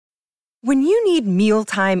When you need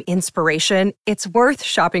mealtime inspiration, it's worth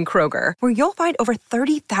shopping Kroger, where you'll find over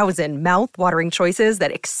 30,000 mouth-watering choices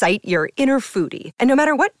that excite your inner foodie. And no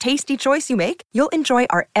matter what tasty choice you make, you'll enjoy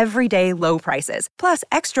our everyday low prices, plus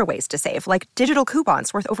extra ways to save, like digital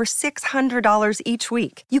coupons worth over $600 each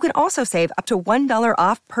week. You can also save up to $1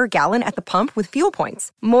 off per gallon at the pump with fuel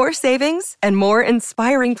points. More savings and more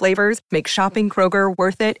inspiring flavors make shopping Kroger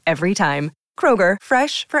worth it every time. Kroger,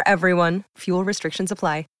 fresh for everyone. Fuel restrictions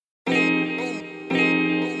apply.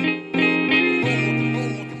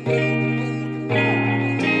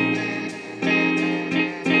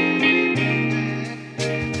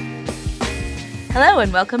 Hello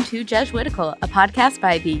and welcome to Jesuitical, a podcast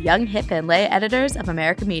by the young, hip, and lay editors of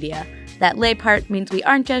America Media. That lay part means we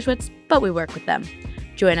aren't Jesuits, but we work with them.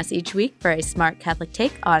 Join us each week for a smart Catholic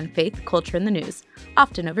take on faith, culture, and the news,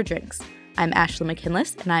 often over drinks. I'm Ashley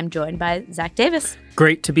McKinless, and I'm joined by Zach Davis.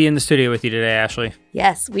 Great to be in the studio with you today, Ashley.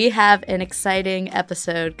 Yes, we have an exciting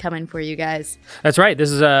episode coming for you guys. That's right.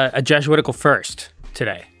 This is a Jesuitical first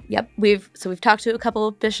today. Yep, we've talked to a couple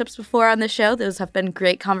of bishops before on the show. Those have been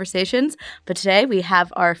great conversations. But today we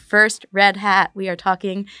have our first red hat. We are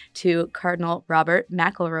talking to Cardinal Robert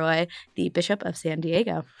McElroy, the Bishop of San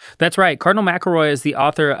Diego. That's right. Cardinal McElroy is the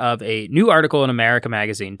author of a new article in America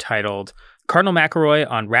Magazine titled Cardinal McElroy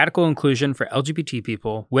on Radical Inclusion for LGBT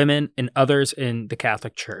People, Women, and Others in the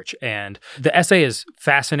Catholic Church. And the essay is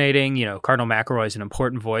fascinating. You know, Cardinal McElroy is an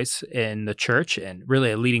important voice in the church and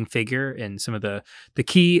really a leading figure in some of the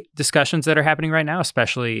key discussions that are happening right now,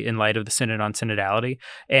 especially in light of the Synod on Synodality.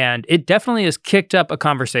 And it definitely has kicked up a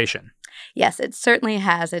conversation. Yes, it certainly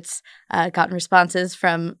has. It's gotten responses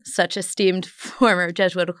from such esteemed former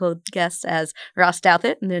Jesuitical guests as Ross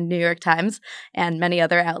Douthat in the New York Times and many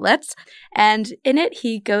other outlets. And in it,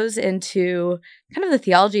 he goes into kind of the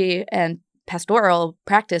theology and pastoral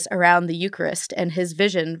practice around the Eucharist and his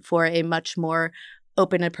vision for a much more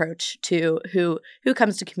open approach to who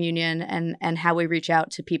comes to communion and how we reach out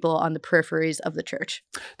to people on the peripheries of the church.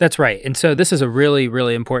 That's right. And so this is a really,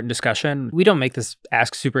 really important discussion. We don't make this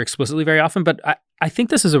ask super explicitly very often, but I think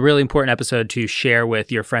this is a really important episode to share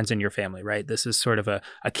with your friends and your family, right? This is sort of a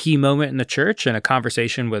key moment in the church and a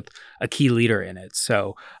conversation with a key leader in it.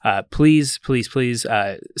 So please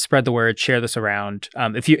spread the word, share this around.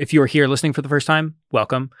 If you are here listening for the first time,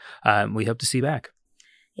 welcome. We hope to see you back.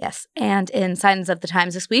 Yes. And in Signs of the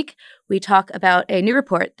Times this week, we talk about a new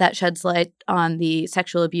report that sheds light on the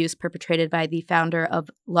sexual abuse perpetrated by the founder of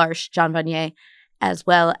L'Arche, Jean Vanier, as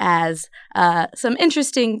well as some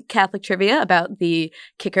interesting Catholic trivia about the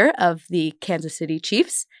kicker of the Kansas City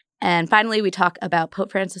Chiefs. And finally, we talk about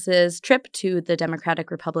Pope Francis's trip to the Democratic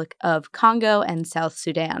Republic of Congo and South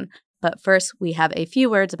Sudan. But first, we have a few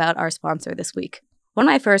words about our sponsor this week. One of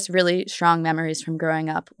my first really strong memories from growing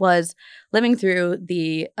up was living through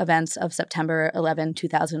the events of September 11,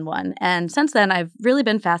 2001. And since then, I've really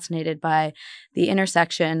been fascinated by the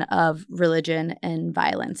intersection of religion and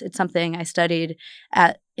violence. It's something I studied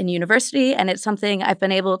in university, and it's something I've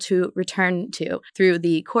been able to return to through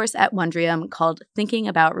the course at Wondrium called Thinking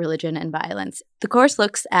About Religion and Violence. The course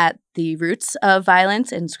looks at the roots of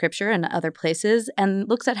violence in Scripture and other places, and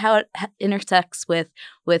looks at how it intersects with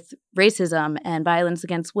racism and violence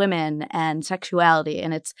against women and sexuality.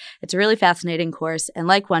 And it's a really fascinating course. And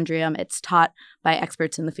like Wondrium, it's taught by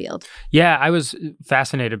experts in the field. Yeah, I was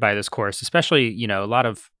fascinated by this course, especially, a lot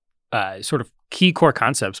of sort of key core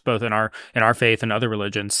concepts, both in our faith and other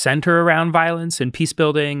religions, center around violence and peace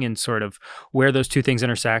building and sort of where those two things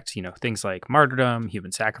intersect, things like martyrdom,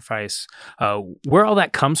 human sacrifice, where all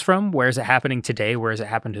that comes from, where is it happening today, where has it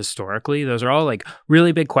happened historically? Those are all like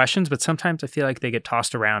really big questions, but sometimes I feel like they get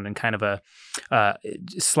tossed around in kind of a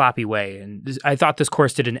sloppy way. And I thought this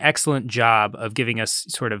course did an excellent job of giving us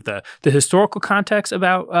sort of the historical context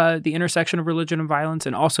about the intersection of religion and violence,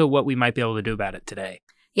 and also what we might be able to do about it today.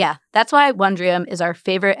 Yeah, that's why Wondrium is our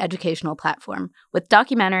favorite educational platform. With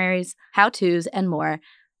documentaries, how-tos, and more,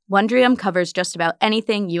 Wondrium covers just about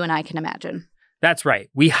anything you and I can imagine. That's right.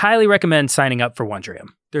 We highly recommend signing up for Wondrium.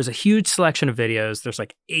 There's a huge selection of videos. There's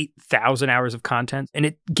like 8,000 hours of content, and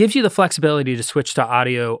it gives you the flexibility to switch to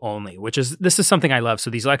audio only, this is something I love. So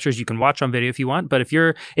these lectures you can watch on video if you want, but if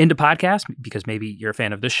you're into podcasts, because maybe you're a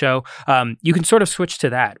fan of this show, you can sort of switch to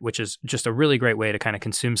that, which is just a really great way to kind of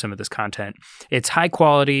consume some of this content. It's high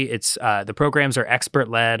quality. It's the programs are expert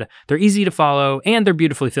led. They're easy to follow, and they're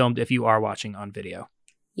beautifully filmed if you are watching on video.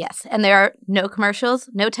 Yes, and there are no commercials,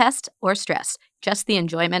 no tests or stress, just the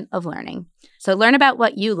enjoyment of learning. So learn about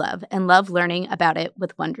what you love and love learning about it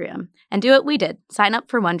with Wondrium. And do what we did. Sign up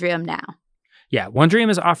for Wondrium now. Yeah, Wondrium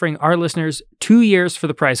is offering our listeners 2 years for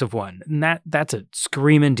the price of one, and that's a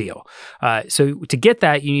screaming deal. So to get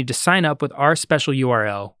that, you need to sign up with our special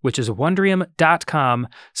URL, which is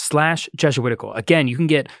wondrium.com/Jesuitical. Again, you can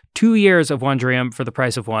get 2 years of Wondrium for the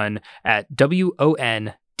price of one at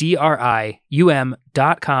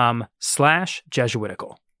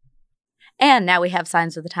wondrium.com/Jesuitical. And now we have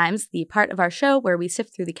Signs of the Times, the part of our show where we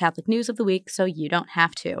sift through the Catholic news of the week so you don't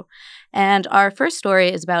have to. And our first story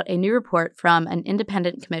is about a new report from an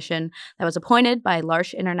independent commission that was appointed by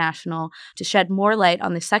L'Arche International to shed more light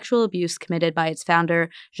on the sexual abuse committed by its founder,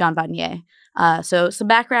 Jean Vanier. So some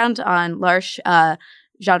background on L'Arche.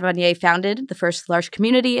 Jean Vanier founded the first L'Arche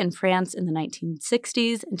community in France in the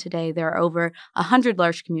 1960s, and today there are over 100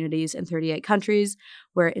 L'Arche communities in 38 countries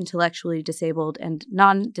where intellectually disabled and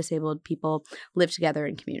non-disabled people live together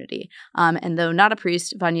in community. And though not a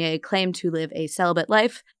priest, Vanier claimed to live a celibate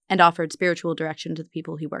life and offered spiritual direction to the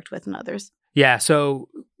people he worked with and others. Yeah, so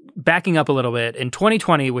backing up a little bit, in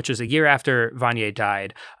 2020, which is a year after Vanier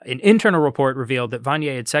died, an internal report revealed that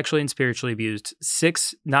Vanier had sexually and spiritually abused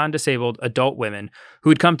 6 non-disabled adult women who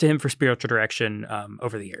had come to him for spiritual direction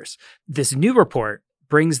over the years. This new report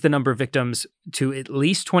brings the number of victims to at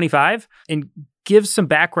least 25 and gives some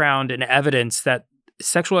background and evidence that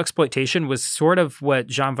sexual exploitation was sort of what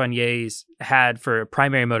Jean Vanier had for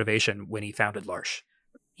primary motivation when he founded L'Arche.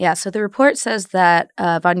 Yeah, so the report says that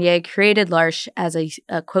Vanier created L'Arche as a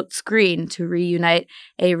quote, screen to reunite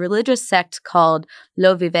a religious sect called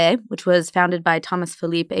L'Eau Vive, which was founded by Thomas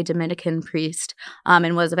Philippe, a Dominican priest,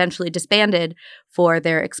 and was eventually disbanded for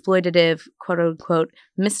their exploitative, quote-unquote,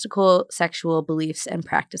 mystical sexual beliefs and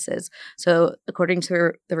practices. So according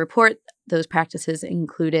to the report, those practices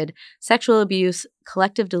included sexual abuse,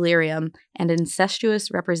 collective delirium, and incestuous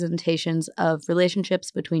representations of relationships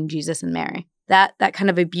between Jesus and Mary. That kind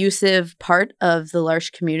of abusive part of the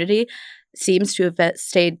L'Arche community seems to have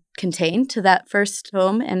stayed contained to that first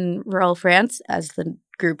home in rural France as the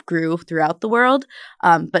group grew throughout the world.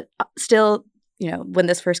 But still, when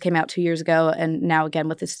this first came out 2 years ago, and now again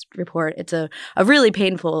with this report, it's a really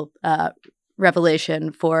painful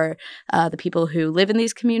revelation for the people who live in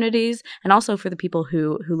these communities, and also for the people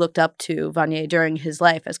who looked up to Vanier during his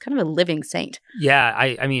life as kind of a living saint. Yeah,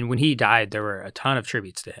 I mean, when he died, there were a ton of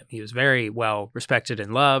tributes to him. He was very well respected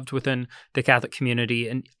and loved within the Catholic community,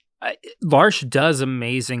 and L'Arche does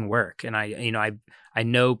amazing work. And I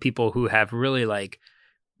know people who have really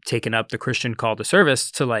taken up the Christian call to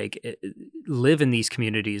service to live in these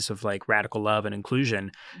communities of radical love and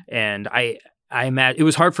inclusion. And I imagine it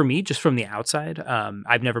was hard for me just from the outside.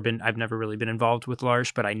 I've never really been involved with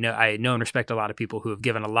L'Arche, but I know and respect a lot of people who have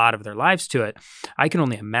given a lot of their lives to it. I can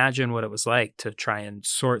only imagine what it was like to try and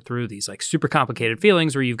sort through these super complicated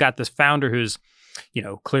feelings where you've got this founder who's,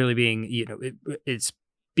 clearly being, it's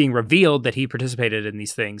being revealed that he participated in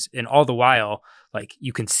these things, and all the while,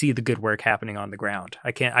 you can see the good work happening on the ground.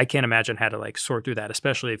 I can't imagine how to sort through that,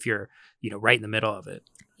 especially if you're, right in the middle of it.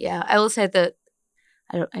 Yeah, I will say that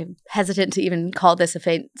I'm hesitant to even call this a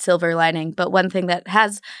faint silver lining, but one thing that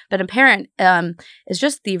has been apparent is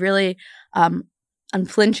just the really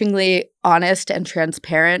unflinchingly honest and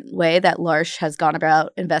transparent way that L'Arche has gone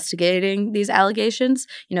about investigating these allegations.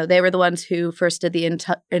 They were the ones who first did the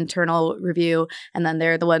internal review, and then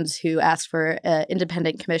they're the ones who asked for an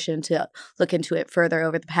independent commission to look into it further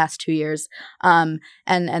over the past 2 years. And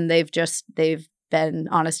they've been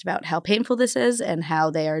honest about how painful this is and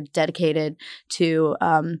how they are dedicated to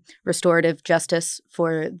restorative justice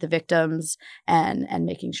for the victims and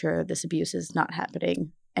making sure this abuse is not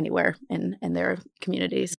happening anywhere in their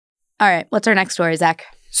communities. All right, what's our next story, Zach?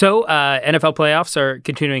 So NFL playoffs are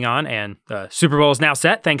continuing on, and the Super Bowl is now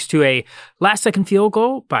set thanks to a last-second field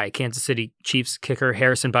goal by Kansas City Chiefs kicker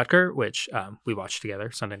Harrison Butker, which we watched together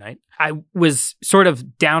Sunday night. I was sort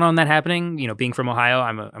of down on that happening, being from Ohio.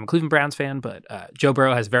 I'm a Cleveland Browns fan, but Joe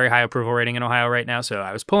Burrow has very high approval rating in Ohio right now, so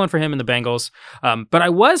I was pulling for him in the Bengals. But I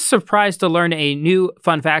was surprised to learn a new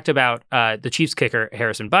fun fact about the Chiefs kicker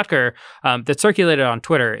Harrison Butker that circulated on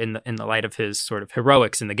Twitter in the light of his sort of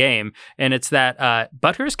heroics in the game, and it's that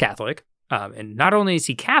Butker is Catholic, and not only is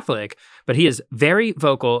he Catholic, but he is very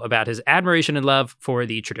vocal about his admiration and love for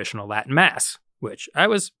the traditional Latin Mass, which I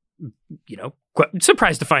was, quite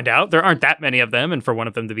surprised to find out. There aren't that many of them, and for one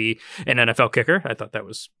of them to be an NFL kicker, I thought that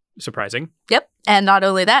was surprising. Yep, and not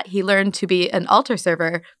only that, he learned to be an altar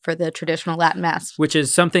server for the traditional Latin Mass. Which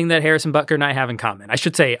is something that Harrison Butker and I have in common. I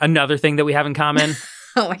should say another thing that we have in common.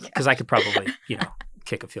 Oh my God. Because I could probably,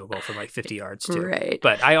 kick a field goal from 50 yards too. Right.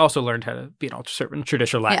 But I also learned how to be an altar server in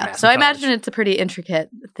traditional Latin Mass. So I imagine it's a pretty intricate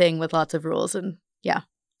thing with lots of rules, and yeah.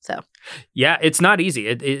 So, yeah, it's not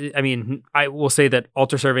easy. I mean, I will say that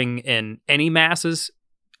altar serving in any mass is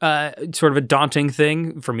sort of a daunting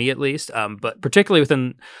thing for me, at least. But particularly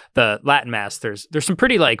within the Latin Mass, there's some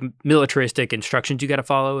pretty like militaristic instructions you got to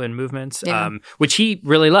follow and movements, which he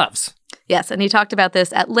really loves. Yes, and he talked about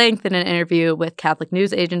this at length in an interview with Catholic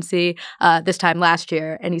News Agency this time last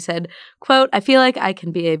year. And he said, quote, "I feel like I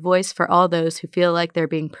can be a voice for all those who feel like they're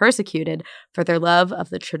being persecuted for their love of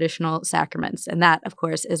the traditional sacraments." And that, of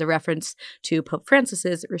course, is a reference to Pope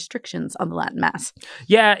Francis's restrictions on the Latin Mass.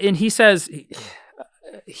 Yeah, and he says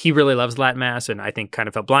he really loves Latin Mass, and I think kind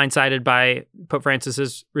of felt blindsided by Pope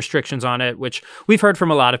Francis's restrictions on it, which we've heard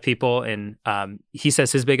from a lot of people. And he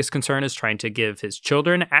says his biggest concern is trying to give his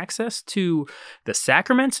children access to the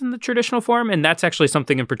sacraments in the traditional form. And that's actually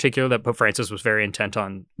something in particular that Pope Francis was very intent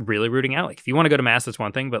on really rooting out. Like, if you want to go to Mass, that's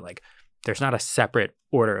one thing, but like, there's not a separate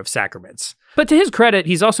order of sacraments. But to his credit,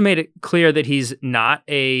 he's also made it clear that he's not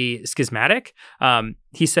a schismatic.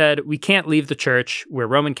 He said, "We can't leave the church. We're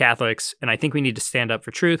Roman Catholics, and I think we need to stand up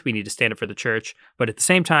for truth. We need to stand up for the church. But at the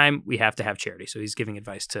same time, we have to have charity." So he's giving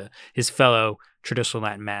advice to his fellow traditional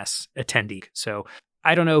Latin Mass attendee. So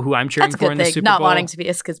I don't know who I'm cheering for in the Super Bowl. Not wanting to be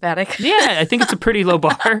a schismatic. Yeah, I think it's a pretty low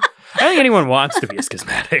bar. I don't think anyone wants to be a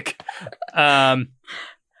schismatic.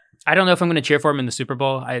 I don't know if I'm going to cheer for him in the Super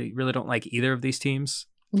Bowl. I really don't like either of these teams.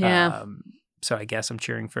 Yeah. So I guess I'm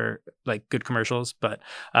cheering for like good commercials, but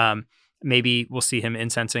maybe we'll see him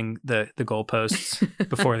incensing the goalposts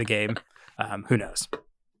before the game. Who knows?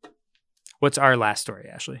 What's our last story,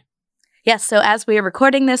 Ashley? Yes, so as we are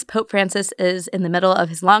recording this, Pope Francis is in the middle of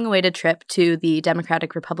his long-awaited trip to the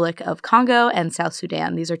Democratic Republic of Congo and South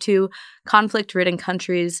Sudan. These are two conflict-ridden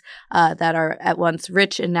countries that are at once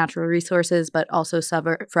rich in natural resources, but also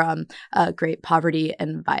suffer from great poverty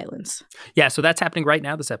and violence. Yeah, so that's happening right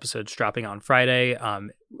now. This episode's dropping on Friday.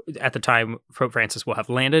 At the time, Pope Francis will have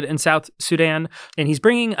landed in South Sudan, and he's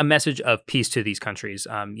bringing a message of peace to these countries.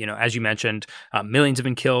 As you mentioned, millions have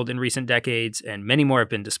been killed in recent decades, and many more have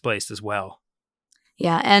been displaced as well.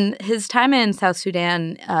 Yeah, and his time in South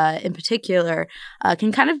Sudan in particular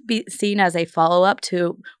can kind of be seen as a follow-up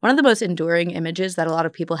to one of the most enduring images that a lot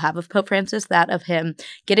of people have of Pope Francis, that of him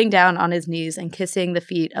getting down on his knees and kissing the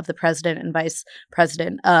feet of the president and vice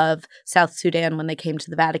president of South Sudan when they came to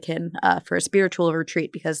the Vatican for a spiritual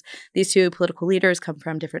retreat, because these two political leaders come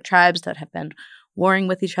from different tribes that have been warring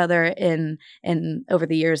with each other in over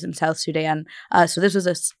the years in South Sudan. So this was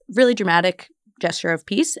a really dramatic gesture of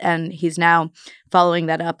peace, and he's now following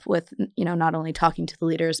that up with, not only talking to the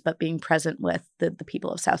leaders, but being present with the people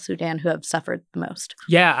of South Sudan who have suffered the most.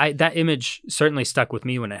 Yeah, that image certainly stuck with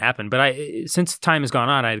me when it happened. But since time has gone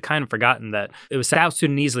on, I had kind of forgotten that it was South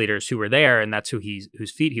Sudanese leaders who were there, and that's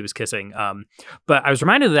whose feet he was kissing. But I was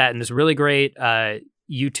reminded of that in this really great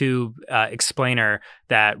YouTube explainer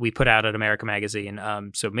that we put out at America Magazine.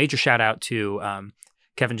 So major shout out to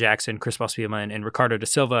Kevin Jackson, Chris Spielman, and Ricardo da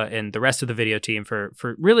Silva, and the rest of the video team for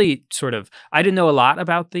really sort of, I didn't know a lot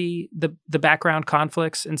about the background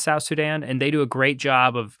conflicts in South Sudan, and they do a great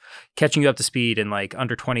job of catching you up to speed in like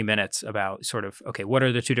under 20 minutes about sort of, okay, what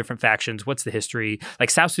are the two different factions? What's the history? Like,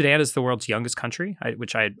 South Sudan is the world's youngest country,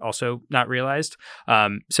 which I had also not realized.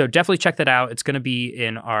 So definitely check that out. It's going to be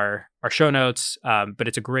in our show notes, but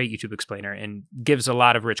it's a great YouTube explainer and gives a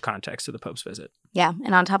lot of rich context to the Pope's visit. Yeah,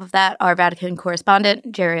 and on top of that, our Vatican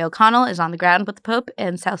correspondent, Jerry O'Connell, is on the ground with the Pope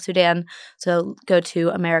in South Sudan. So go to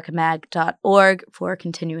americamag.org for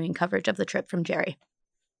continuing coverage of the trip from Jerry.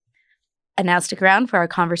 And now stick around for our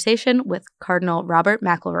conversation with Cardinal Robert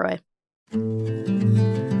McElroy.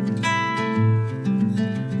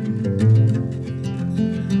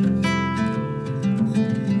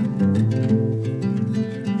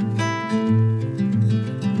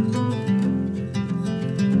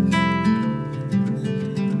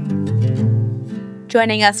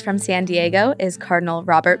 Joining us from San Diego is Cardinal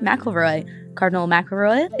Robert McElroy. Cardinal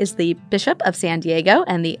McElroy is the Bishop of San Diego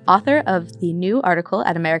and the author of the new article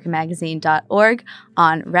at americamagazine.org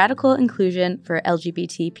on radical inclusion for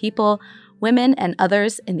LGBT people, women, and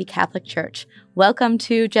others in the Catholic Church. Welcome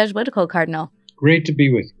to Jesuitical, Cardinal. Great to be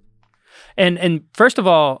with you. And first of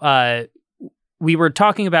all, we were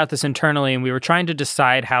talking about this internally, and we were trying to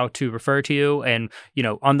decide how to refer to you. And,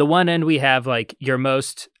 on the one end, we have like your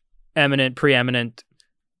most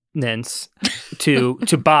preeminentness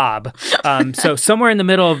to Bob. So somewhere in the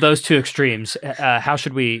middle of those two extremes, how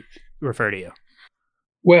should we refer to you?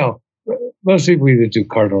 Well, most people either do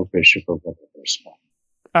Cardinal, Bishop, or whatever.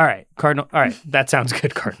 All right, Cardinal. All right, that sounds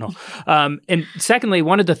good, Cardinal. And secondly,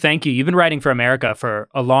 wanted to thank you. You've been writing for America for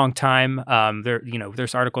a long time.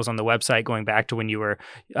 There's articles on the website going back to when you were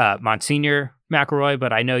Monsignor McElroy,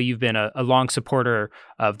 but I know you've been a long supporter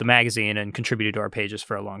of the magazine and contributed to our pages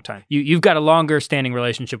for a long time. You've got a longer standing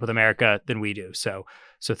relationship with America than we do. So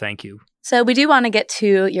thank you. So we do want to get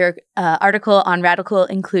to your article on radical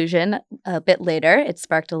inclusion a bit later. It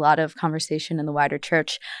sparked a lot of conversation in the wider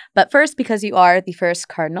church. But first, because you are the first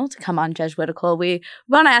cardinal to come on Jesuitical, we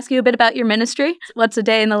want to ask you a bit about your ministry. What's a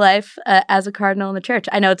day in the life as a cardinal in the church?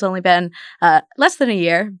 I know it's only been less than a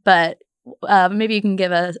year, but maybe you can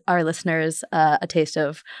give our listeners a taste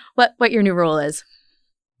of what your new role is.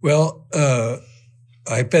 Well,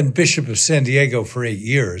 I've been Bishop of San Diego for 8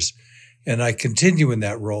 years, and I continue in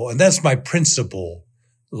that role. And that's my principal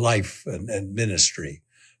life and ministry.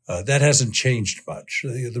 That hasn't changed much.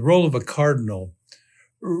 The role of a cardinal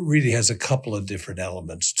really has a couple of different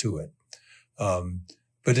elements to it.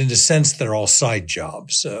 But in a sense, they're all side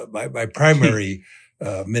jobs. My primary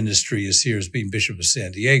ministry is here as being Bishop of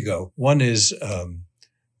San Diego. One is,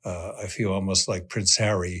 I feel almost like Prince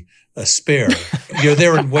Harry, a spare. You're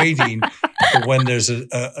there and waiting for when there's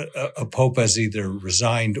a pope has either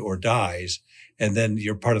resigned or dies, and then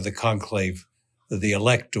you're part of the conclave, the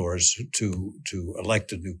electors, to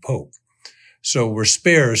elect a new pope. So we're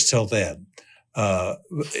spares till then.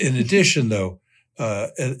 In addition, though,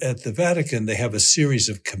 at the Vatican, they have a series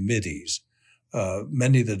of committees.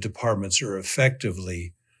 Many of the departments are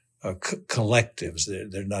effectively collectives.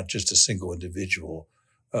 They're not just a single individual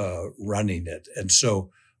running it. And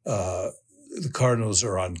so the cardinals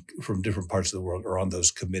from different parts of the world are on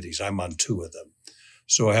those committees. I'm on 2 of them.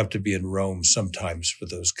 So I have to be in Rome sometimes for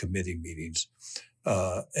those committee meetings.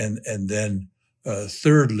 And then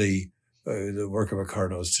thirdly, the work of a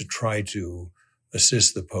cardinal is to try to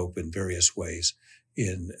assist the Pope in various ways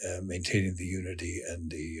in maintaining the unity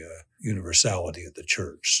and the universality of the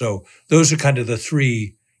church. So those are kind of the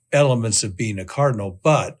 3 elements of being a cardinal,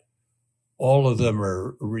 but all of them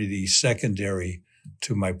are really secondary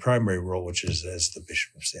to my primary role, which is as the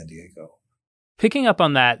Bishop of San Diego. Picking up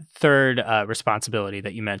on that third responsibility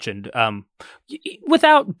that you mentioned,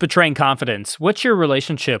 without betraying confidence, what's your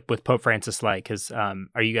relationship with Pope Francis like?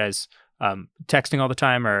 Are you guys texting all the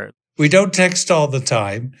time, or? We don't text all the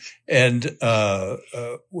time, and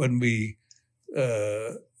when we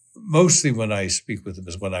mostly when I speak with him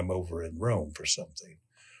is when I'm over in Rome for something,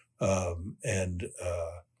 and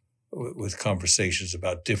with conversations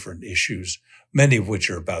about different issues, many of which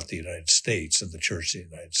are about the United States and the Church of the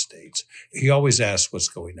United States. He always asks what's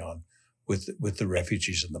going on with the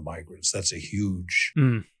refugees and the migrants. That's a huge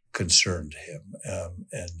concern to him,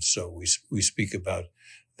 and so we speak about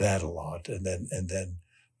that a lot, and then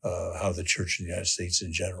how the Church in the United States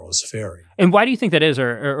in general is faring. And why do you think that is,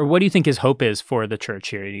 or what do you think his hope is for the Church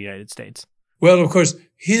here in the United States? Well, of course,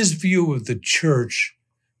 his view of the Church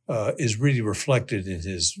is really reflected in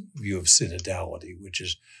his view of synodality, which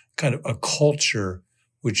is kind of a culture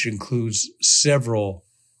which includes several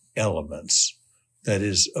elements. That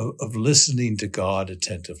is, of listening to God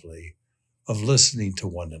attentively, of listening to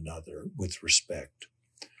one another with respect,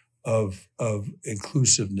 of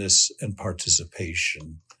inclusiveness and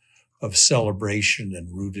participation, of celebration and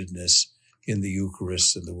rootedness in the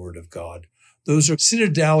Eucharist and the Word of God.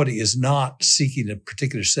 Synodality is not seeking a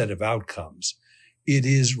particular set of outcomes. It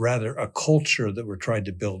is rather a culture that we're trying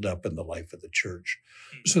to build up in the life of the church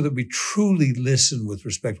so that we truly listen with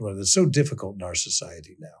respect to one another. It's so difficult in our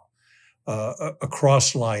society now,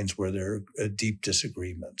 across lines where there are deep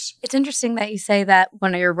disagreements. It's interesting that you say that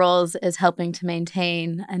one of your roles is helping to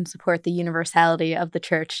maintain and support the universality of the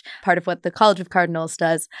church, part of what the College of Cardinals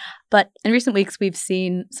does. But in recent weeks, we've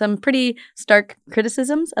seen some pretty stark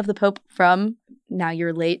criticisms of the Pope from now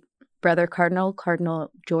your late brother Cardinal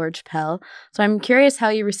George Pell. So I'm curious how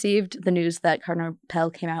you received the news that Cardinal Pell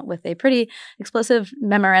came out with a pretty explosive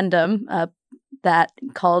memorandum that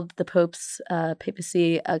called the Pope's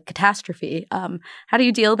papacy a catastrophe. How do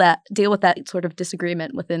you deal with that sort of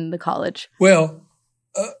disagreement within the college? Well,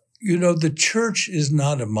 the church is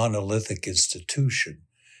not a monolithic institution,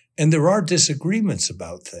 and there are disagreements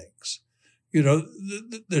about things.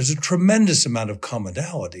 There's a tremendous amount of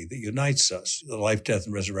commonality that unites us. The life, death,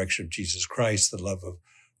 and resurrection of Jesus Christ, the love of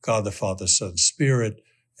God, the Father, Son, Spirit,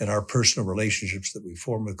 and our personal relationships that we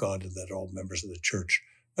form with God, and that all members of the church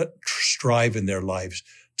strive in their lives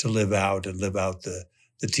to live out the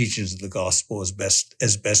teachings of the gospel as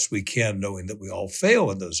best we can, knowing that we all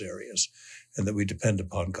fail in those areas and that we depend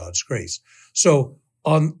upon God's grace. So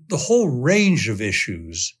on the whole range of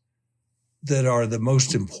issues that are the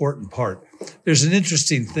most important part, there's an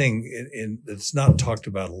interesting thing that's not talked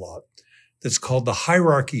about a lot that's called the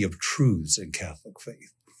hierarchy of truths in Catholic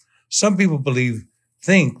faith. Some people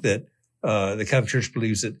think that the Catholic Church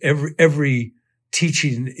believes that every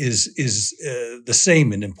teaching is the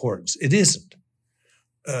same in importance. It isn't.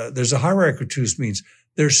 There's a hierarchy of truth means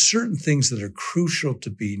there's certain things that are crucial to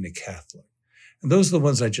being a Catholic. And those are the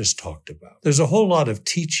ones I just talked about. There's a whole lot of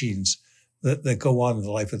teachings that go on in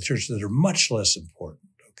the life of the church that are much less important.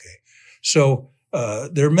 Okay. So,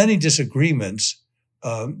 there are many disagreements.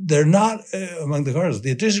 They're not among the cardinals.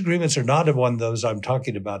 The disagreements are not among those I'm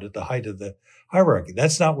talking about at the height of the hierarchy.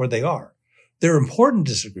 That's not where they are. They're important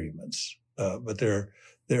disagreements, but they're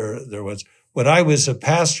ones. When I was a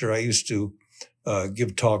pastor, I used to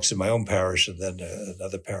give talks in my own parish and then in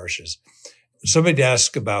other parishes. Somebody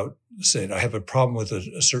asked about, saying, I have a problem with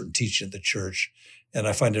a certain teaching of the church, and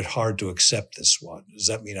I find it hard to accept this one. Does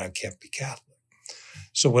that mean I can't be Catholic?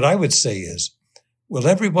 So what I would say is, will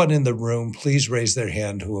everyone in the room please raise their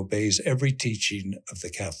hand who obeys every teaching of the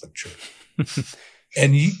Catholic Church?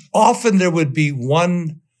 And often there would be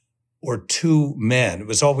one or two men. It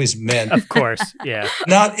was always men. Of course, yeah.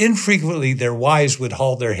 Not infrequently, their wives would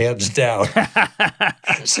haul their hands down.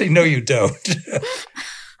 Say, no, you don't.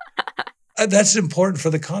 That's important for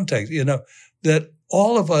the context, that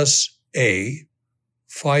all of us,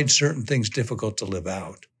 find certain things difficult to live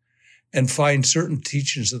out and find certain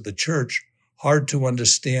teachings of the church hard to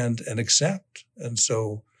understand and accept. And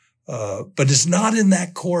so, but it's not in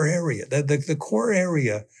that core area. The core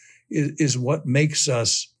area is what makes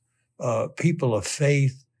us people of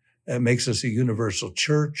faith and makes us a universal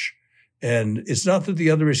church. And it's not that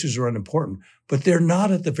the other issues are unimportant, but they're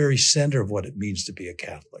not at the very center of what it means to be a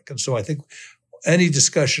Catholic. And so I think any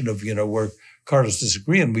discussion of, where cardinals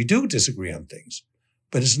disagree, and we do disagree on things,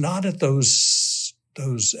 but it's not at those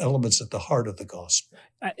elements at the heart of the gospel.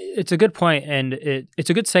 It's a good point, and it's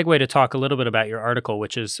a good segue to talk a little bit about your article,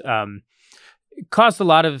 which has caused a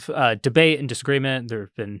lot of debate and disagreement. There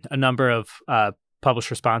have been a number of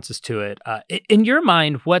published responses to it. In your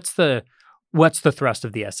mind, what's the thrust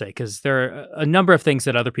of the essay? Because there are a number of things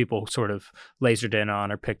that other people sort of lasered in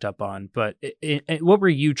on or picked up on. But what were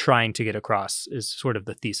you trying to get across is sort of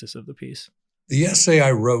the thesis of the piece? The essay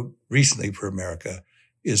I wrote recently for America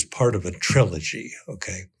is part of a trilogy,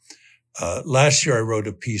 okay? Last year I wrote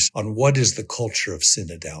a piece on what is the culture of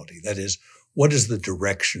synodality. That is, what is the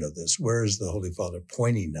direction of this? Where is the Holy Father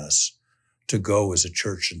pointing us to go as a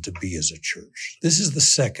church and to be as a church? This is the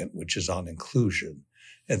second, which is on inclusion.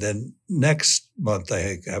 And then next month,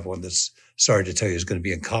 I have one that's, sorry to tell you, is going to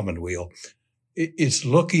be in Commonweal. It's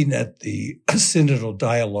looking at the synodal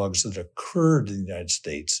dialogues that occurred in the United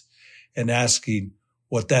States and asking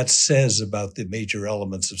what that says about the major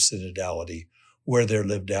elements of synodality, where they're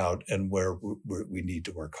lived out and where we need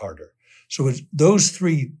to work harder. So those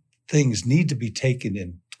three things need to be taken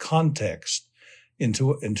in context in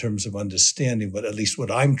terms of understanding at least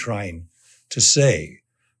what I'm trying to say.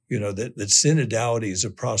 That synodality is a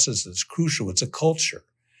process that's crucial. It's a culture,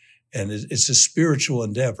 and it's a spiritual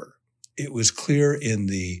endeavor. It was clear in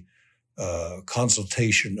the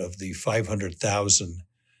consultation of the 500,000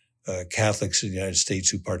 Catholics in the United States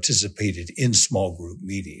who participated in small group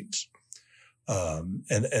meetings. And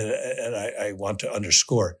I want to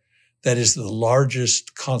underscore that is the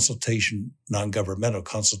largest consultation, non-governmental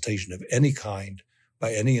consultation of any kind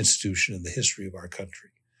by any institution in the history of our country.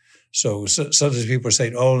 So sometimes people are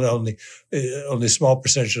saying, only a small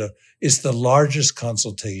percentage of it's the largest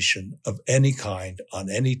consultation of any kind on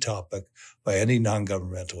any topic by any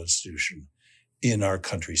non-governmental institution in our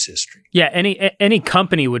country's history. Yeah, any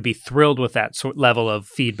company would be thrilled with that level of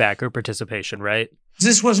feedback or participation, right?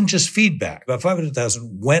 This wasn't just feedback. About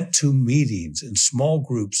 500,000 went to meetings in small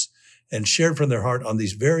groups and shared from their heart on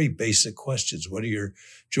these very basic questions. What are your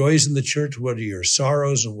joys in the church? What are your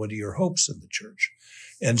sorrows? And what are your hopes in the church?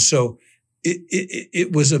 And so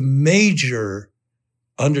it was a major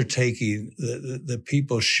undertaking. The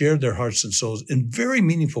people shared their hearts and souls in very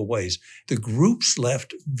meaningful ways. The groups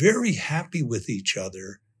left very happy with each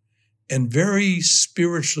other and very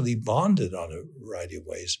spiritually bonded on a variety of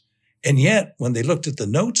ways. And yet, when they looked at the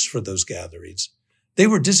notes for those gatherings, they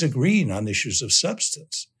were disagreeing on issues of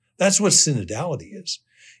substance. That's what synodality is.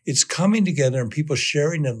 It's coming together and people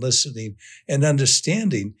sharing and listening and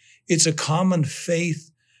understanding. It's a common faith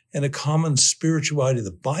and a common spirituality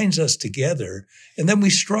that binds us together. And then we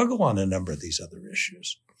struggle on a number of these other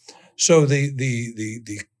issues. So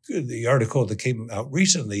the article that came out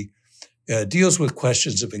recently deals with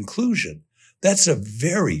questions of inclusion. That's a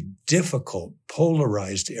very difficult,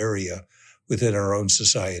 polarized area within our own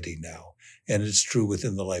society now. And it's true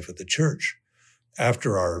within the life of the church.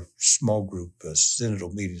 After our small group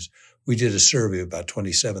synodal meetings, we did a survey of about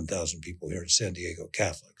 27,000 people here in San Diego,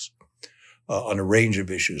 Catholics, on a range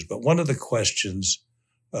of issues. But one of the questions,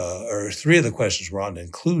 or three of the questions were on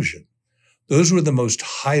inclusion. those were the most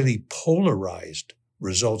highly polarized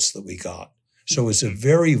results that we got. So it's a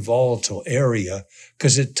very volatile area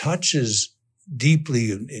because it touches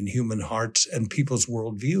deeply in human hearts and people's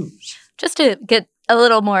worldviews. Just to get a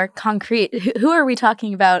little more concrete, who are we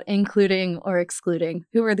talking about including or excluding?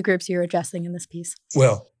 Who are the groups you're addressing in this piece?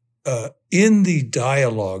 Well, in the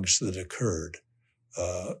dialogues that occurred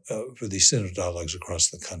for these synod dialogues across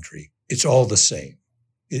the country, it's all the same.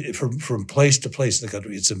 From place to place in the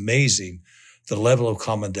country, it's amazing the level of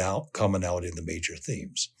commonality in the major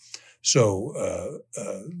themes. So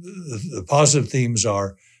the positive themes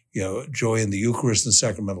are, joy in the Eucharist and the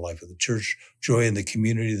sacramental life of the church, joy in the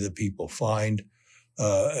community that people find,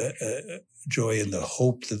 joy in the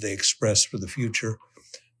hope that they express for the future.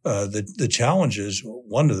 The challenges,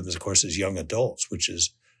 one of them, of course, is young adults, which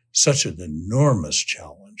is such an enormous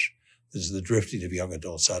challenge. This is the drifting of young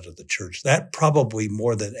adults out of the church. That probably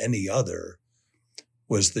more than any other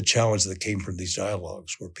was the challenge that came from these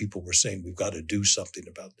dialogues where people were saying, we've got to do something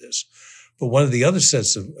about this. But one of the other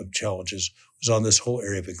sets of challenges was on this whole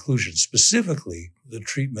area of inclusion, specifically the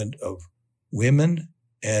treatment of women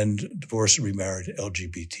and divorced and remarried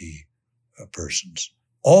LGBT persons.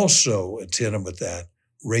 Also, in tandem with that,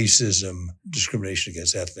 racism, discrimination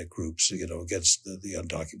against ethnic groups, against the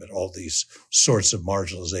undocumented, all these sorts of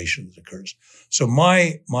marginalization that occurs. So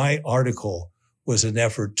my article was an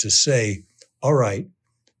effort to say, all right,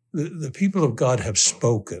 the people of God have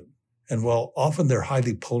spoken. And while often they're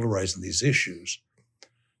highly polarized in these issues,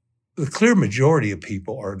 the clear majority of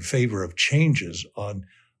people are in favor of changes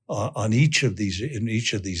in each of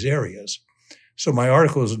these areas. So my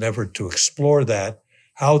article is an effort to explore that,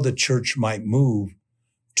 how the church might move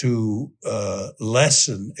to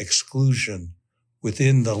lessen exclusion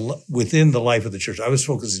within the life of the church. I was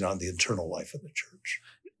focusing on the internal life of the church.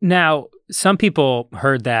 Now, some people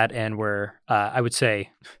heard that and were, I would say,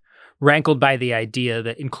 rankled by the idea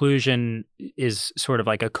that inclusion is sort of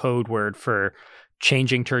like a code word for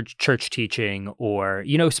changing church teaching, or,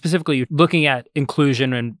 specifically looking at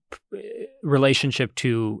inclusion in relationship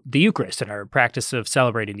to the Eucharist and our practice of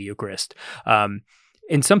celebrating the Eucharist.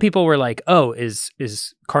 And some people were like, oh, is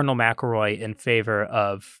Cardinal McElroy in favor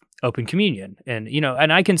of open communion? And,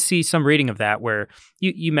 and I can see some reading of that where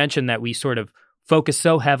you mentioned that we sort of focus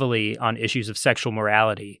so heavily on issues of sexual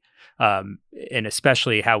morality, and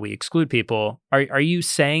especially how we exclude people. Are you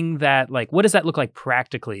saying that, like, what does that look like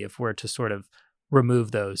practically if we're to sort of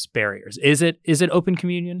remove those barriers? Is it open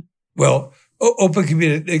communion? Well, open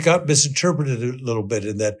communion, it got misinterpreted a little bit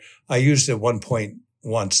in that I used at one point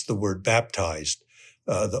once the word baptized,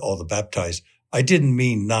 all the baptized. I didn't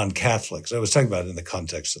mean non-Catholics. I was talking about it in the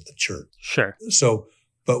context of the church. Sure. So,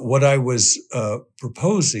 but what I was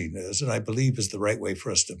proposing is, and I believe is the right way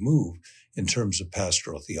for us to move in terms of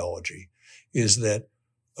pastoral theology, is that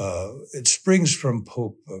it springs from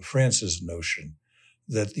Pope Francis' notion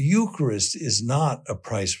that the Eucharist is not a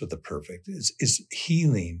price for the perfect. It's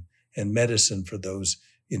healing and medicine for those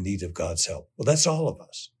in need of God's help. Well, that's all of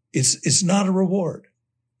us. It's not a reward.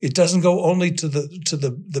 It doesn't go only to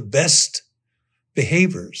the best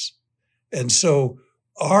behaviors. And so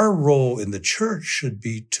our role in the church should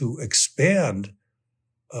be to expand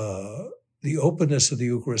the openness of the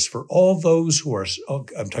Eucharist for all those who are,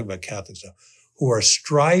 I'm talking about Catholics now, who are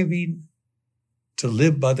striving to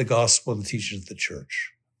live by the gospel and the teachings of the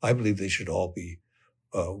church. I believe they should all be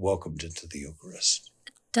welcomed into the Eucharist.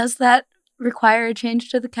 Does that require a change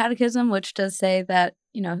to the Catechism, which does say that,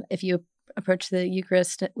 if you approach the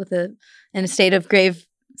Eucharist in a state of grave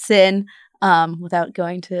sin, without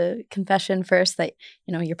going to confession first, that,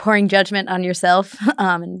 you're pouring judgment on yourself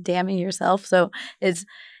and damning yourself. So is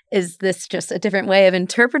this just a different way of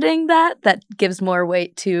interpreting that gives more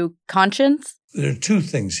weight to conscience? There are two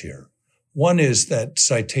things here. One is that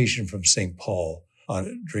citation from St. Paul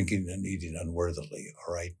on drinking and eating unworthily,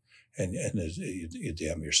 all right? And you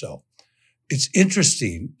damn yourself. It's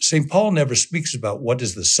interesting. St. Paul never speaks about what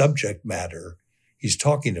is the subject matter he's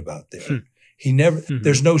talking about there. He never,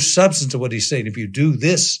 there's no substance to what he's saying. If you do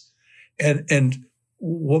this, and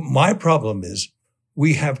what my problem is,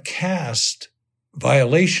 we have cast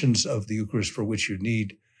violations of the Eucharist for which you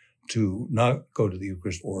need to not go to the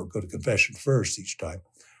Eucharist or go to confession first each time.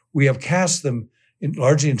 We have cast them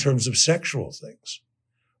largely in terms of sexual things.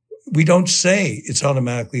 We don't say it's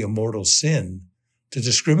automatically a mortal sin to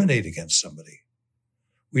discriminate against somebody.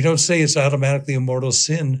 We don't say it's automatically a mortal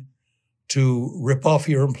sin to rip off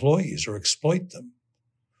your employees or exploit them.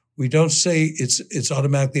 We don't say it's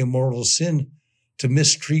automatically a mortal sin to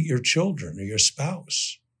mistreat your children or your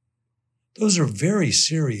spouse. Those are very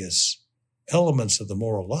serious elements of the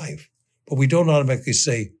moral life, but we don't automatically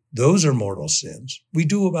say those are mortal sins. We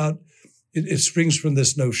do about It springs from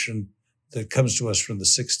this notion that comes to us from the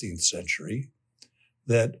 16th century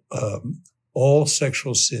that all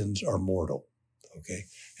sexual sins are mortal. Okay,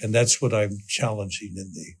 and that's what I'm challenging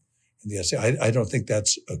in the essay. I don't think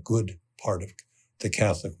that's a good part of the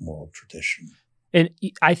Catholic moral tradition. And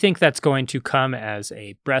I think that's going to come as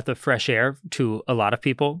a breath of fresh air to a lot of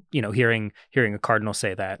people, hearing a cardinal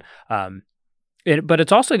say that. But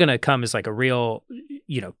it's also going to come as like a real,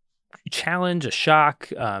 challenge, a shock,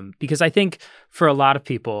 because I think for a lot of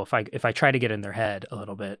people, if I try to get in their head a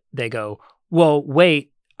little bit, they go, well,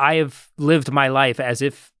 wait, I have lived my life as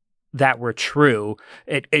if that were true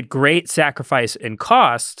at great sacrifice and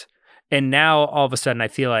cost. And now all of a sudden I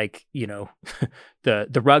feel like,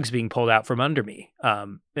 the rug's being pulled out from under me.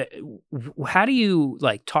 How do you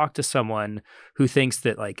talk to someone who thinks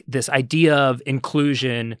that this idea of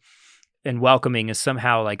inclusion and welcoming is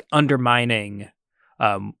somehow undermining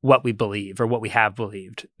what we believe or what we have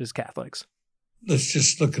believed as Catholics? Let's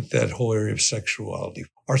just look at that whole area of sexuality.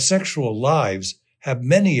 Our sexual lives have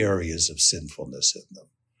many areas of sinfulness in them.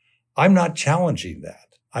 I'm not challenging that.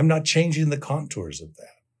 I'm not changing the contours of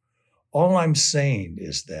that. All I'm saying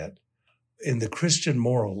is that in the Christian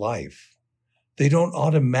moral life, they don't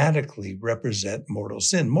automatically represent mortal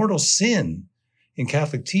sin. Mortal sin in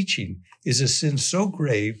Catholic teaching is a sin so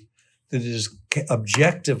grave that it is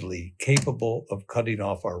objectively capable of cutting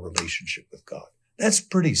off our relationship with God. That's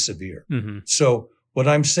pretty severe. Mm-hmm. So what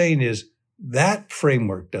I'm saying is that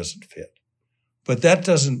framework doesn't fit, but that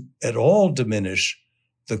doesn't at all diminish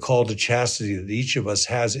the call to chastity that each of us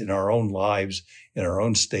has in our own lives, in our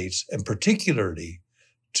own states, and particularly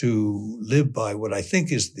to live by what I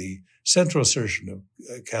think is the central assertion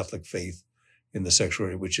of Catholic faith in the sexual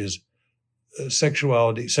area, which is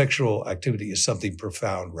sexual activity is something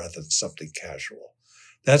profound rather than something casual.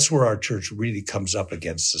 That's where our church really comes up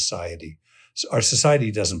against society. Our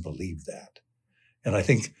society doesn't believe that. And I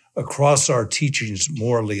think across our teachings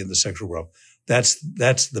morally in the sexual realm, that's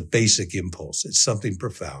the basic impulse. It's something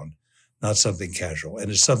profound, not something casual.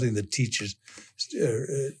 And it's something that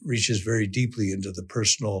reaches very deeply into the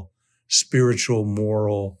personal, spiritual,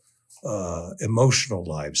 moral, emotional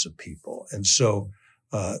lives of people. And so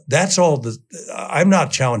that's all I'm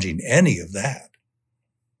not challenging any of that.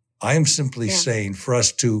 I am simply saying for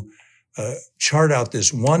us to chart out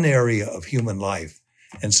this one area of human life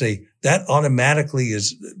and say that automatically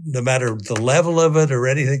is, no matter the level of it or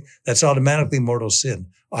anything, that's automatically mortal sin.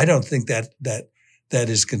 I don't think that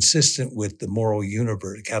is consistent with the moral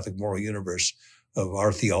universe, Catholic moral universe of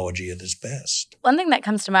our theology at its best. One thing that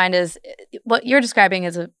comes to mind is what you're describing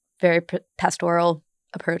is a very pastoral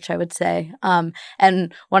approach, I would say.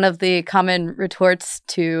 And one of the common retorts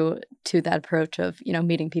to that approach of,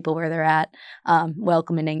 meeting people where they're at,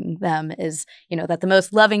 welcoming them is, that the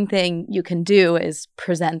most loving thing you can do is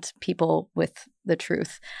present people with the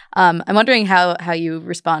truth. I'm wondering how you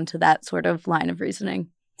respond to that sort of line of reasoning.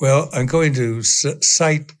 Well, I'm going to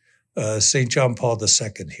cite St. John Paul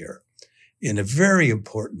II here in a very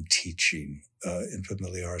important teaching in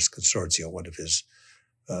Familiaris Consortio, one of his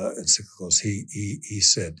encyclicals. He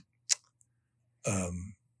said,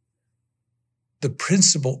 the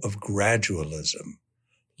principle of gradualism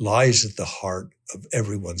lies at the heart of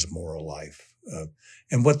everyone's moral life.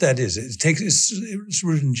 And what that is, it's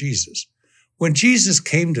rooted in Jesus. When Jesus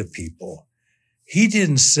came to people, he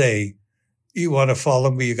didn't say, you want to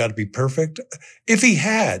follow me, you got to be perfect. If he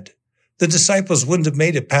had, the disciples wouldn't have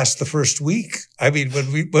made it past the first week. I mean,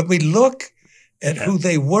 when we look at who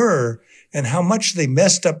they were and how much they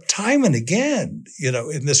messed up time and again,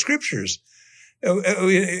 in the scriptures,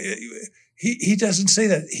 he doesn't say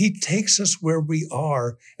that. He takes us where we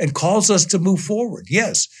are and calls us to move forward.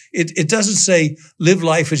 Yes, it doesn't say live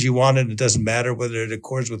life as you want it. It doesn't matter whether it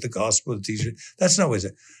accords with the gospel of teaching. That's not what it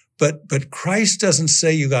says. But Christ doesn't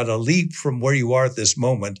say you got to leap from where you are at this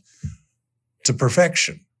moment to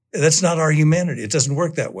perfection. That's not our humanity. It doesn't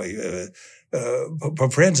work that way.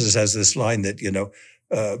 Pope Francis has this line that,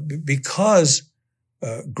 because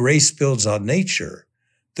grace builds on nature,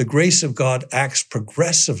 the grace of God acts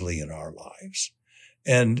progressively in our lives.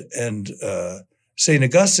 And St.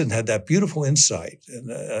 Augustine had that beautiful insight.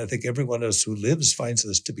 And I think everyone else who lives finds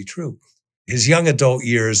this to be true. His young adult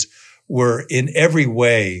years were in every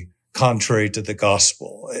way contrary to the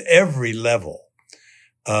gospel, every level.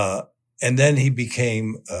 And then he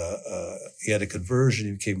became, he had a conversion.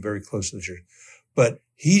 He became very close to the church. But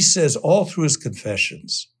he says all through his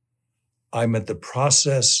confessions, I'm at the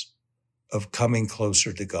process of coming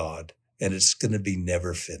closer to God, and it's going to be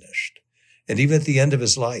never finished. And even at the end of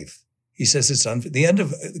his life, he says the end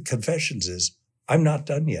of confessions is, I'm not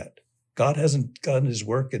done yet. God hasn't done his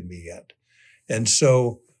work in me yet. And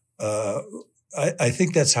so I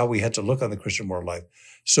think that's how we had to look on the Christian moral life.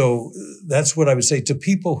 So that's what I would say to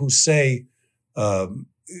people who say,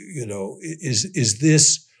 is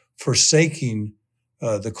this forsaking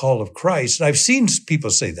the call of Christ? And I've seen people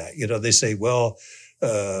say that. They say, well,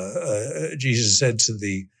 Jesus said to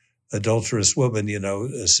the adulterous woman,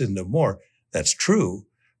 sin no more. That's true.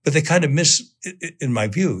 But they kind of miss, in my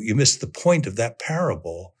view, you miss the point of that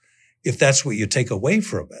parable if that's what you take away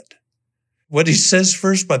from it. What he says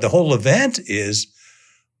first by the whole event is,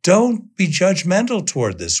 don't be judgmental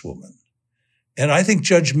toward this woman. And I think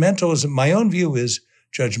judgmentalism, my own view is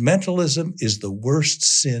judgmentalism is the worst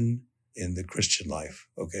sin in the Christian life,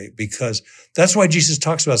 okay? Because that's why Jesus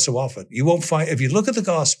talks about it so often. You won't find, if you look at the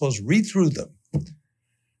Gospels, read through them,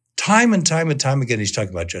 time and time and time again, he's talking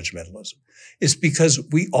about judgmentalism. It's because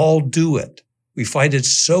we all do it. We find it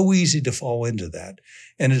so easy to fall into that,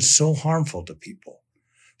 and it's so harmful to people.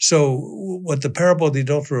 So what the parable of the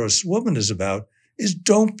adulterous woman is about is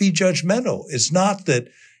don't be judgmental. It's not that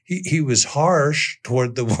he was harsh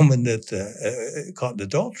toward the woman that caught in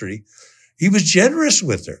adultery. He was generous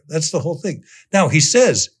with her. That's the whole thing. Now, he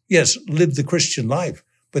says, yes, live the Christian life,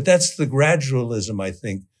 but that's the gradualism, I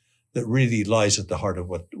think, that really lies at the heart of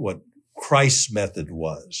what Christ's method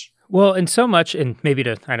was. Well, and so much, and maybe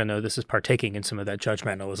this is partaking in some of that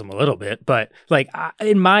judgmentalism a little bit, but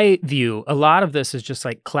in my view, a lot of this is just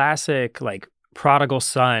like classic, prodigal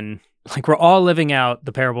son. We're all living out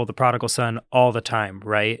the parable of the prodigal son all the time,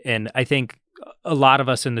 right? And I think a lot of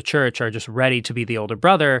us in the church are just ready to be the older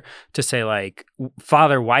brother to say,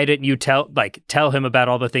 Father, why didn't you tell him about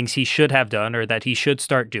all the things he should have done or that he should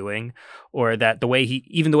start doing, or that the way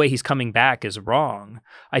he's coming back is wrong.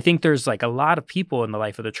 I think there's a lot of people in the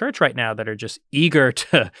life of the church right now that are just eager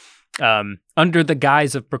to, under the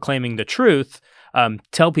guise of proclaiming the truth,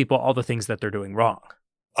 tell people all the things that they're doing wrong.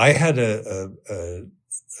 I had a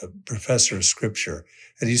professor of scripture,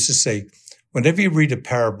 and he used to say, whenever you read a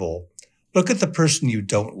parable, look at the person you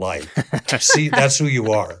don't like. See, that's who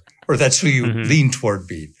you are, or that's who you lean toward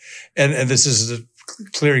being. And this is a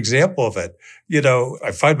clear example of it.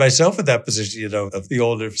 I find myself in that position, of the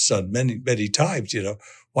older son many, many times,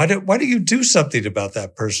 why don't you do something about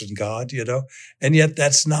that person, God, And yet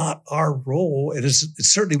that's not our role. It's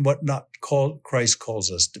certainly what Christ calls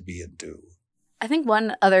us to be and do. I think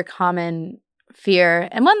one other common fear,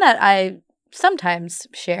 and one that I sometimes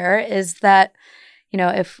share, is that,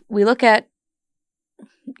 if we look at,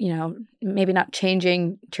 maybe not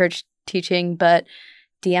changing church teaching, but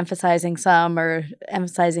de-emphasizing some or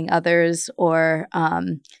emphasizing others, or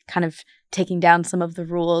kind of taking down some of the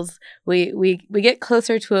rules, we get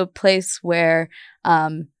closer to a place where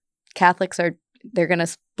Catholics they're going to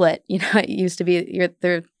split. It used to be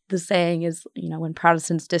the saying is, when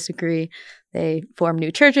Protestants disagree, they form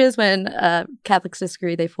new churches. When Catholics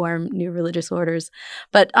disagree, they form new religious orders.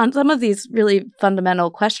 But on some of these really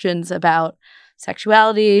fundamental questions about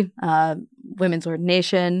sexuality, women's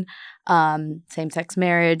ordination, same-sex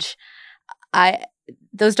marriage,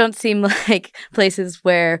 those don't seem like places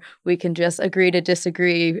where we can just agree to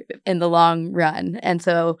disagree in the long run. And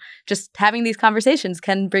so just having these conversations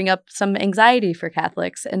can bring up some anxiety for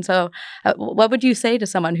Catholics. And so what would you say to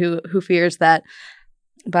someone who fears that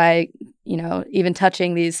by, even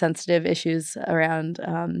touching these sensitive issues around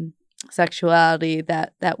sexuality,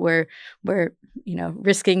 that we're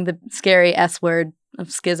risking the scary S word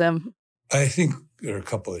of schism? I think there are a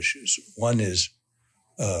couple issues. One is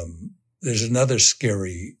there's another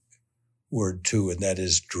scary word too, and that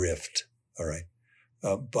is drift. All right.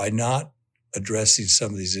 By not addressing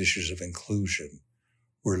some of these issues of inclusion,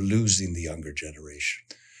 we're losing the younger generation.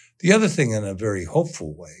 The other thing, in a very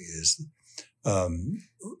hopeful way, is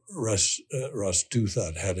Ross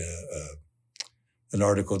Douthat had an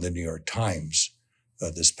article in the New York Times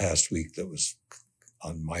this past week that was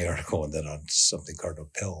on my article and then on something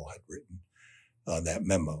Cardinal Pell had written on that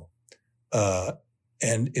memo.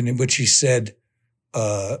 And in which he said,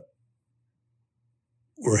 we're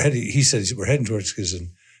heading towards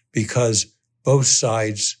schism because both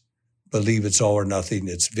sides believe it's all or nothing,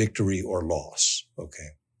 it's victory or loss.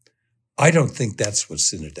 Okay. I don't think that's what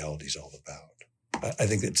synodality is all about. I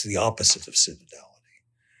think it's the opposite of synodality.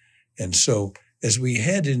 And so as we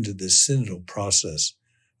head into this synodal process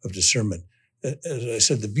of discernment, as I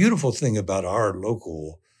said, the beautiful thing about our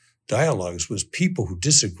local dialogues was people who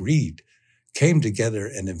disagreed came together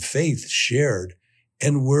and in faith shared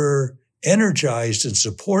and were energized and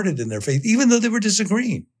supported in their faith, even though they were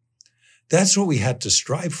disagreeing. That's what we had to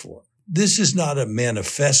strive for. This is not a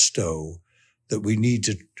manifesto that we need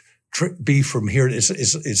to be from here.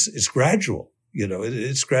 It's gradual.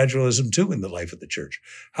 It's gradualism too in the life of the church.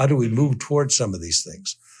 How do we move towards some of these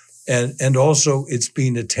things? And also it's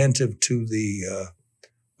being attentive to the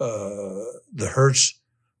hurts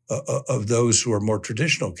of those who are more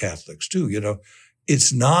traditional Catholics too.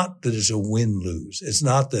 It's not that it's a win-lose. It's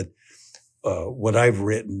not that what I've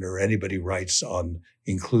written or anybody writes on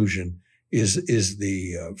inclusion is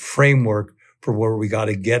the framework for where we got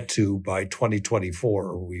to get to by 2024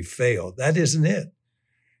 or we fail. That isn't it.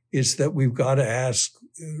 It's that we've got to ask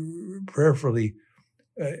prayerfully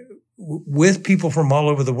with people from all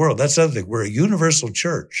over the world. That's the other thing. We're a universal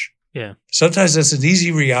church. Yeah. Sometimes that's an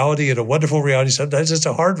easy reality and a wonderful reality. Sometimes it's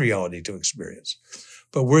a hard reality to experience.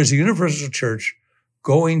 But we're as a universal church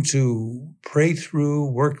going to pray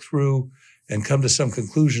through, work through, and come to some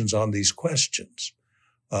conclusions on these questions.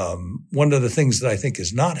 One of the things that I think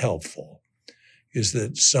is not helpful is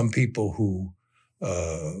that some people who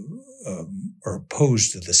are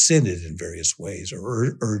opposed to the synod in various ways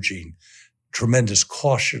or urging tremendous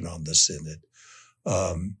caution on the synod,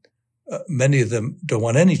 many of them don't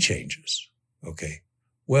want any changes. Okay.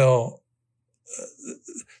 Well,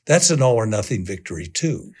 that's an all or nothing victory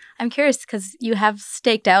too. I'm curious because you have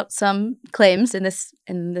staked out some claims in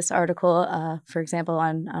this article, for example,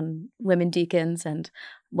 on women deacons and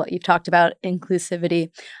what you've talked about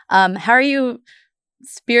inclusivity. How are you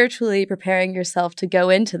spiritually preparing yourself to go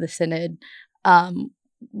into the synod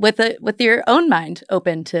with your own mind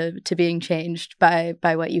open to being changed by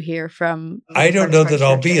what you hear from? I don't know that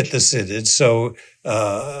I'll be at the synod, so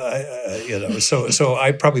so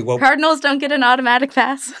I probably won't. Cardinals don't get an automatic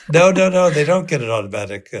pass. No, they don't get an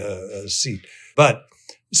automatic seat. But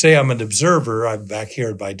say I'm an observer, I'm back here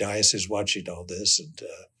in my diocese watching all this, and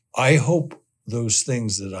I hope those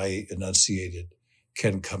things that I enunciated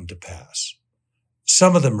can come to pass.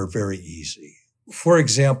 Some of them are very easy. For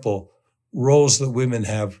example, roles that women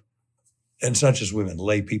have, and it's not just women,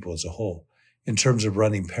 lay people as a whole, in terms of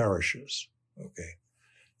running parishes.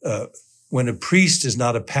 Okay. When a priest is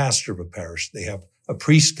not a pastor of a parish, a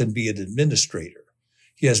priest can be an administrator.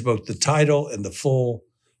 He has both the title and the full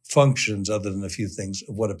functions, other than a few things,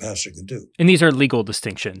 of what a pastor can do. And these are legal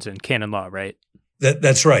distinctions in canon law, right?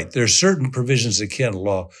 That's right. There's certain provisions in canon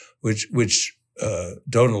law which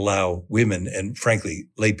don't allow women and, frankly,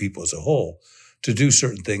 lay people as a whole to do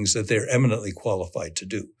certain things that they're eminently qualified to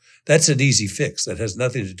do. That's an easy fix. That has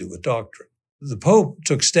nothing to do with doctrine. The Pope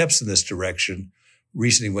took steps in this direction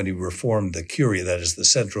recently when he reformed the Curia, that is the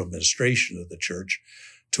central administration of the church,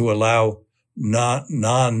 to allow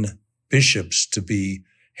non-bishops to be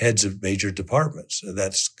heads of major departments.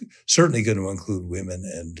 That's certainly going to include women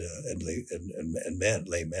and men,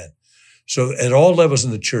 laymen. So at all levels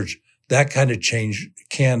in the church, that kind of change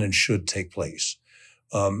can and should take place.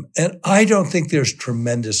 And I don't think there's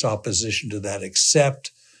tremendous opposition to that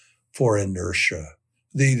except for inertia.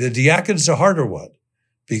 The diaconate is a harder one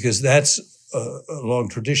because that's a long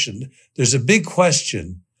tradition. There's a big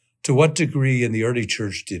question: to what degree in the early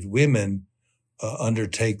church did women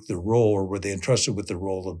undertake the role, or were they entrusted with the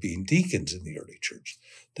role of being deacons in the early church?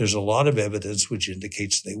 There's a lot of evidence which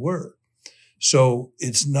indicates they were. So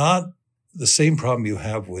it's not the same problem you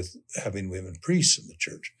have with having women priests in the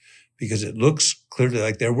church, because it looks clearly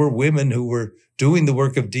like there were women who were doing the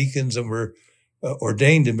work of deacons and were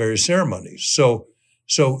ordained in various ceremonies. So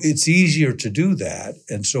it's easier to do that.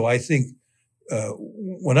 And so I think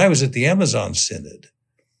when I was at the Amazon Synod,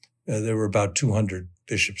 there were about 200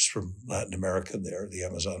 bishops from Latin America there, the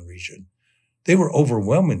Amazon region. They were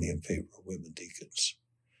overwhelmingly in favor of women deacons.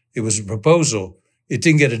 It was a proposal. It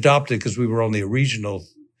didn't get adopted because we were only a regional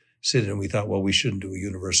synod, and we thought, well, we shouldn't do a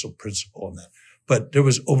universal principle on that. But there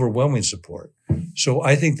was overwhelming support. So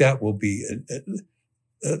I think that will be,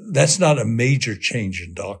 that's not a major change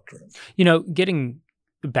in doctrine. Getting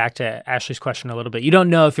back to Ashley's question a little bit, you don't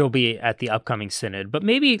know if you'll be at the upcoming synod, but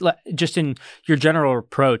maybe just in your general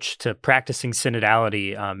approach to practicing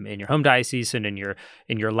synodality in your home diocese and in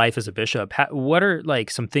your life as a bishop, what are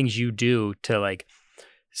some things you do to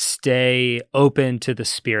stay open to the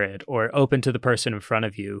Spirit or open to the person in front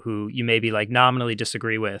of you who you maybe nominally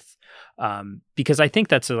disagree with? Because I think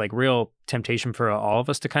that's a real temptation for all of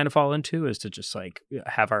us to kind of fall into, is to just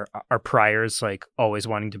have our priors always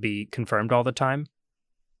wanting to be confirmed all the time.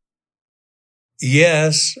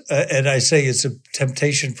 Yes, and I say it's a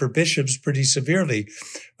temptation for bishops pretty severely.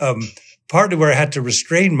 Part of where I had to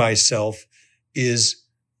restrain myself is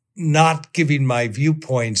not giving my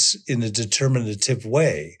viewpoints in a determinative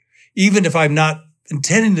way. Even if I'm not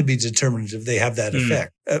intending to be determinative, they have that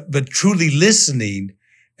effect. But truly listening,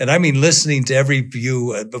 and I mean listening to every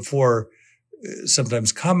view before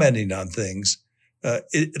sometimes commenting on things,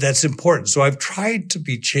 that's important. So I've tried to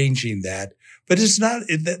be changing that. But it's not,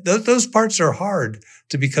 those parts are hard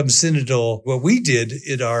to become synodal. What we did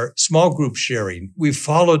in our small group sharing, we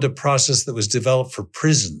followed a process that was developed for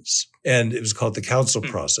prisons, and it was called the council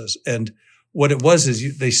process. And what it was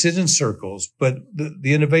is they sit in circles, but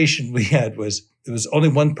the innovation we had was it was only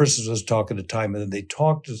one person was talking at a time, and then they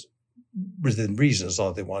talked within reason as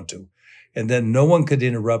long as they want to. And then no one could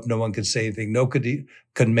interrupt, no one could say anything,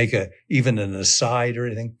 couldn't make even an aside or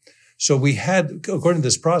anything. So we had, according to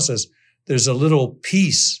this process, there's a little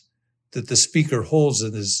piece that the speaker holds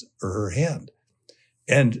in his or her hand.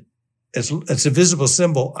 And it's a visible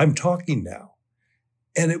symbol. I'm talking now.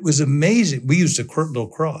 And it was amazing. We used a little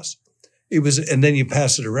cross. And then you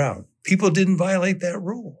pass it around. People didn't violate that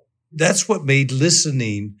rule. That's what made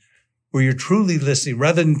listening, where you're truly listening,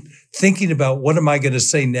 rather than thinking about what am I going to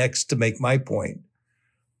say next to make my point,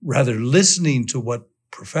 rather listening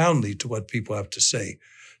profoundly to what people have to say.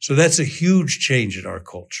 So that's a huge change in our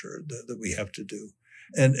culture that we have to do.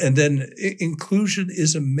 And then inclusion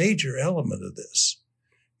is a major element of this,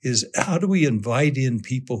 is how do we invite in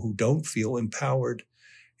people who don't feel empowered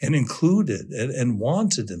and included and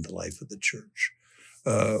wanted in the life of the church?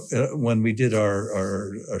 When we did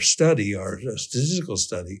our study, our statistical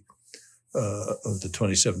study of the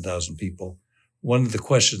 27,000 people, one of the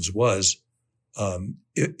questions was,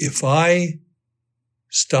 if I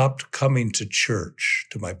stopped coming to church,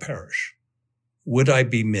 to my parish, would I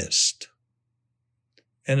be missed?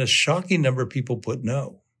 And a shocking number of people put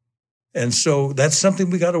no. And so that's something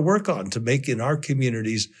we got to work on to make in our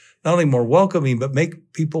communities not only more welcoming, but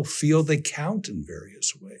make people feel they count in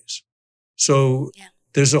various ways. So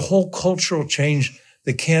there's a whole cultural change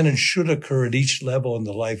that can and should occur at each level in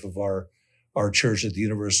the life of our church, at the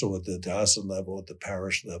universal, at the diocesan level, at the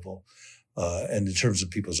parish level, and in terms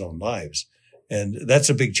of people's own lives. And that's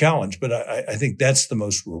a big challenge, but I think that's the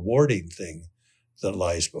most rewarding thing that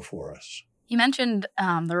lies before us. You mentioned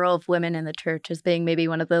the role of women in the church as being maybe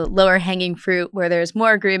one of the lower hanging fruit where there's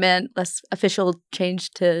more agreement, less official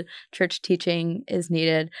change to church teaching is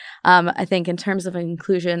needed. I think in terms of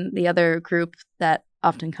inclusion, the other group that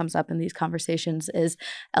often comes up in these conversations is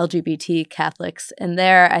LGBT Catholics. And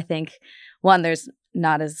there, I think, one, there's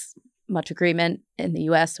not as much agreement in the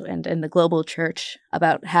U.S. and in the global church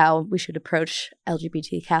about how we should approach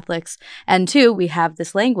LGBT Catholics. And two, we have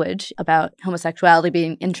this language about homosexuality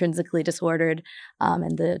being intrinsically disordered,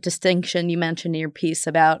 and the distinction you mentioned in your piece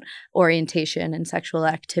about orientation and sexual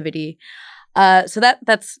activity. So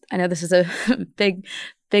that's, I know this is a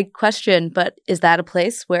big question, but is that a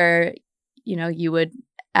place where, you would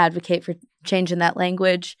advocate for change in that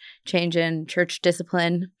language, change in church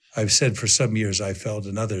discipline? I've said for some years, I felt,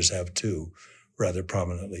 and others have too, rather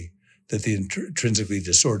prominently, that the intrinsically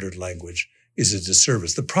disordered language is a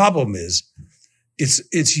disservice. The problem is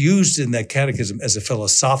it's used in that catechism as a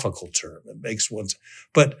philosophical term. It makes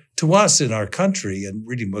but to us in our country and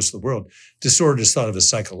really most of the world, disorder is thought of as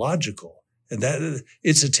psychological. And that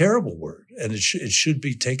it's a terrible word, and it should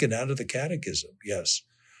be taken out of the catechism. Yes.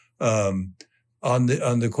 On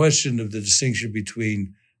the question of the distinction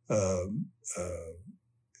between,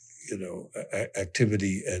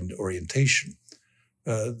 activity and orientation.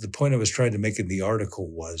 The point I was trying to make in the article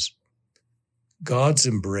was God's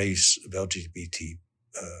embrace of LGBT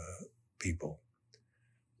people,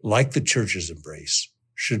 like the church's embrace,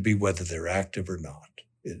 should be whether they're active or not.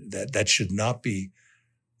 That should not be.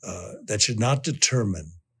 That should not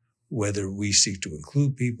determine whether we seek to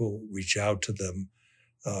include people, reach out to them,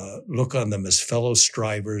 look on them as fellow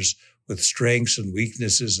strivers with strengths and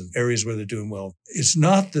weaknesses and areas where they're doing well. It's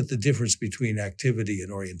not that the difference between activity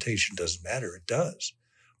and orientation doesn't matter. It does.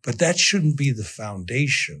 But that shouldn't be the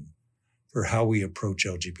foundation for how we approach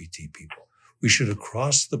LGBT people. We should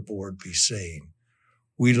across the board be saying,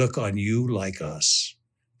 we look on you like us,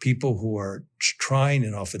 people who are trying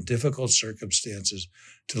in often difficult circumstances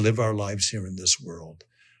to live our lives here in this world,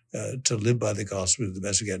 to live by the gospel of the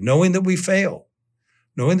best we can, knowing that we fail.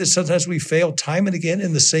 Knowing that sometimes we fail time and again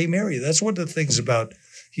in the same area. That's one of the things about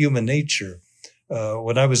human nature.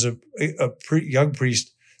 When I was a young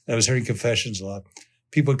priest, I was hearing confessions a lot.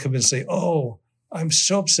 People would come in and say, oh, I'm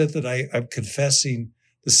so upset that I'm confessing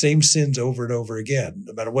the same sins over and over again,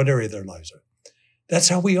 no matter what area their lives are. That's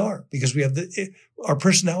how we are, because we have our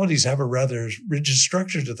personalities have a rather rigid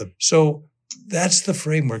structure to them. So that's the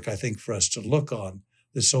framework, I think, for us to look on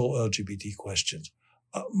this whole LGBT questions.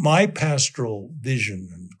 My pastoral vision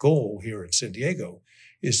and goal here in San Diego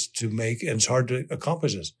is to make, and it's hard to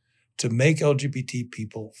accomplish this, to make LGBT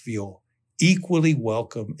people feel equally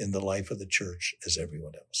welcome in the life of the church as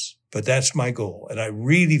everyone else. But that's my goal. And I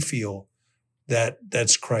really feel that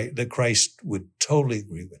that Christ would totally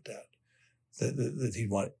agree with that he'd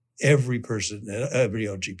want every person, every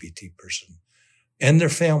LGBT person, and their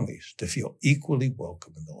families to feel equally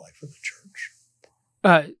welcome in the life of the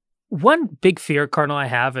church. One big fear, Cardinal, I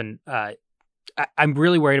have, and I'm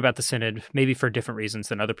really worried about the synod, maybe for different reasons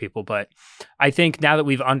than other people, but I think now that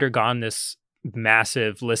we've undergone this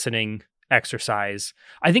massive listening exercise,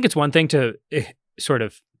 I think it's one thing to sort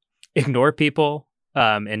of ignore people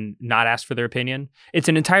and not ask for their opinion. It's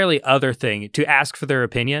an entirely other thing to ask for their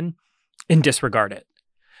opinion and disregard it.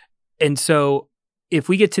 And so if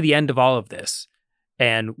we get to the end of all of this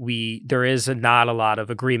and there is not a lot of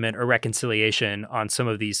agreement or reconciliation on some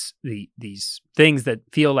of these things that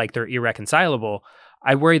feel like they're irreconcilable,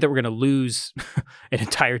 I worry that we're going to lose an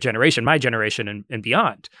entire generation, my generation and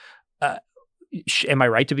beyond. Am I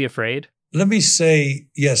right to be afraid? Let me say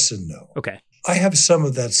yes and no. Okay. I have some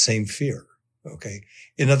of that same fear. Okay.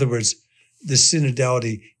 In other words, the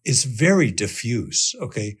synodality is very diffuse.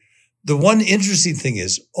 Okay. The one interesting thing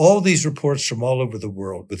is all these reports from all over the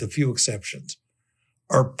world, with a few exceptions,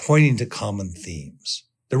 are pointing to common themes.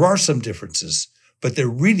 There are some differences, but they're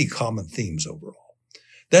really common themes overall.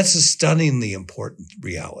 That's a stunningly important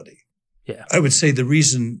reality. Yeah. I would say the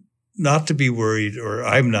reason not to be worried, or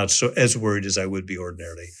I'm not as worried as I would be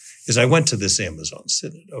ordinarily, is I went to this Amazon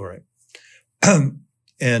Synod. All right.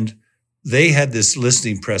 And they had this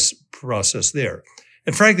listening process there.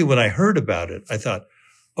 And frankly, when I heard about it, I thought,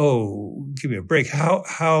 oh, give me a break. How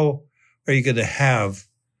are you going to have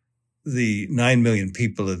the 9 million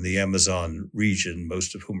people in the Amazon region,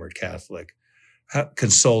 most of whom are Catholic,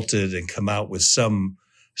 consulted and come out with some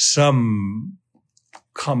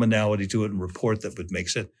commonality to it and report that would make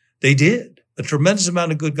sense? They did. A tremendous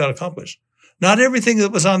amount of good got accomplished. Not everything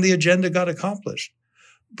that was on the agenda got accomplished.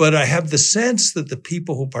 But I have the sense that the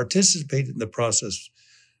people who participated in the process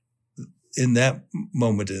in that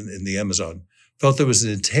moment in the Amazon felt there was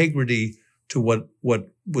an integrity to what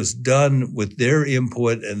was done with their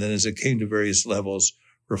input, and then as it came to various levels,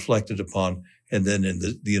 reflected upon, and then in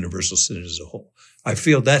the Universal Synod as a whole. I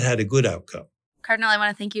feel that had a good outcome. Cardinal, I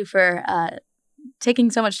want to thank you for taking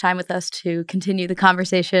so much time with us to continue the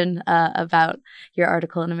conversation about your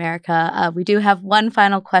article in America. We do have one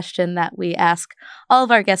final question that we ask all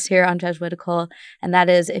of our guests here on Jesuitical, and that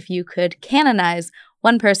is if you could canonize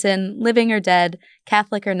one person, living or dead,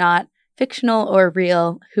 Catholic or not, fictional or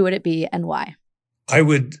real, who would it be and why? I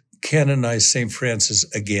would canonize St. Francis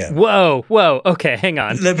again. Whoa. Okay, hang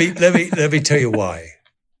on. Let me tell you why.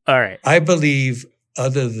 All right. I believe,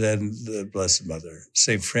 other than the Blessed Mother,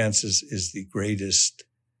 St. Francis is the greatest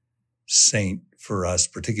saint for us,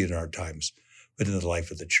 particularly in our times, but in the life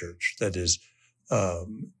of the church. That is,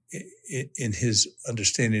 in his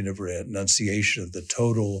understanding of renunciation, of the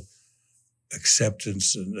total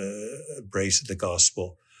acceptance and embrace of the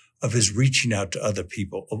gospel, of his reaching out to other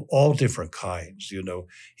people of all different kinds. You know,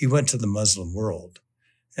 he went to the Muslim world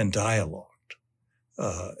and dialogued.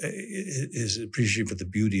 His appreciation for the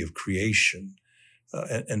beauty of creation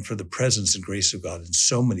and for the presence and grace of God in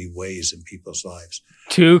so many ways in people's lives.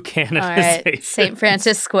 Two canonizations. All right, St.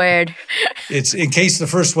 Francis squared. It's in case the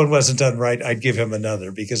first one wasn't done right, I'd give him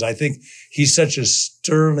another, because I think he's such a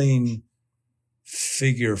sterling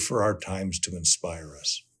figure for our times to inspire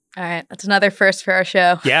us. All right, that's another first for our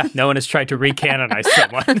show. Yeah, no one has tried to recanonize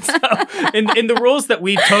someone. So in the rules that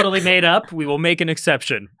we've totally made up, we will make an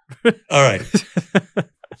exception. All right.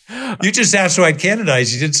 You just asked who I'd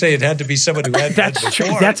canonize. You didn't say it had to be someone who had That's before.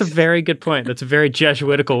 true. That's a very good point. That's a very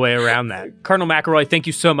Jesuitical way around that. Cardinal McElroy, thank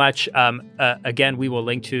you so much. Again, we will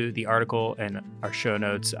link to the article in our show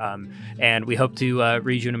notes, and we hope to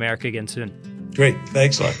read you in America again soon. Great.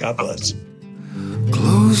 Thanks a lot. God bless.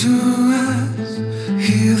 Close your eyes,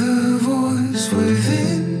 hear the voice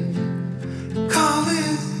within,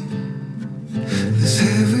 calling. This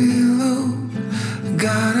heavy load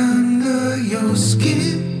got under your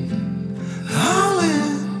skin,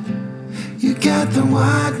 hauling. You got the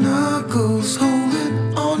white knuckles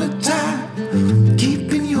holding on it tight,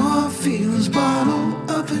 keeping your feelings bottled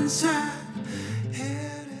up inside.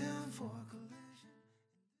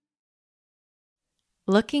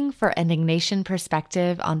 Looking for an Ignatian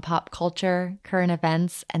perspective on pop culture, current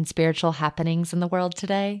events, and spiritual happenings in the world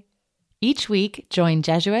today? Each week, join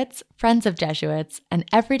Jesuits, friends of Jesuits, and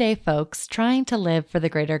everyday folks trying to live for the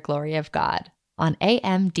greater glory of God on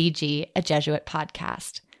AMDG, a Jesuit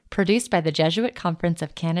podcast, produced by the Jesuit Conference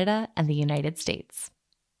of Canada and the United States.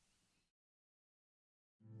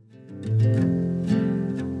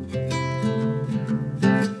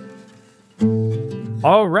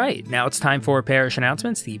 All right, now it's time for parish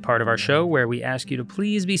announcements, the part of our show where we ask you to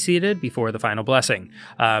please be seated before the final blessing.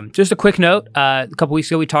 Just a quick note, a couple weeks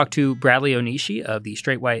ago we talked to Bradley Onishi of the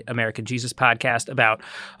Straight White American Jesus podcast about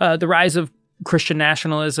the rise of Christian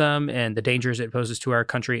nationalism and the dangers it poses to our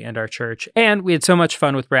country and our church. And we had so much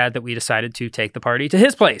fun with Brad that we decided to take the party to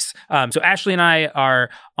his place. So Ashley and I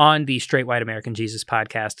are on the Straight White American Jesus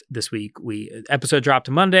podcast this week. Episode dropped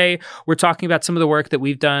Monday. We're talking about some of the work that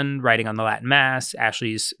we've done, writing on the Latin Mass,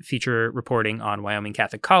 Ashley's feature reporting on Wyoming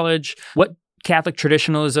Catholic College, what Catholic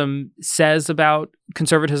traditionalism says about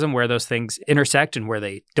conservatism, where those things intersect and where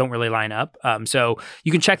they don't really line up. So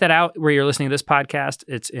you can check that out where you're listening to this podcast.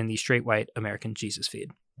 It's in the Straight White American Jesus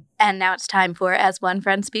feed. And now it's time for As One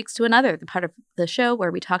Friend Speaks to Another, the part of the show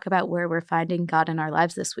where we talk about where we're finding God in our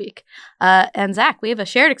lives this week. And Zach, we have a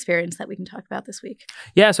shared experience that we can talk about this week.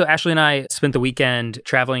 Yeah, so Ashley and I spent the weekend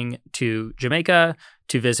traveling to Jamaica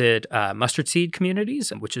to visit Mustard Seed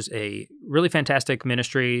Communities, which is a really fantastic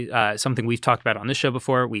ministry, something we've talked about on this show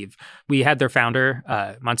before. We had their founder,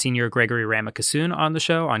 Monsignor Gregory Ramakassoon, on the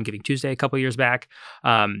show on Giving Tuesday a couple years back.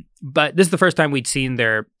 But this is the first time we'd seen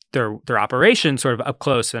their operation sort of up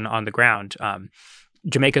close and on the ground.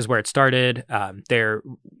 Jamaica is where it started.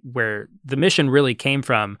 Where the mission really came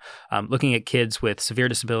from, looking at kids with severe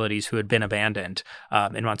disabilities who had been abandoned.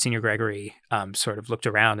 And Monsignor Gregory sort of looked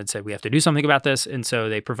around and said, we have to do something about this. And so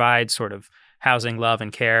they provide sort of housing, love,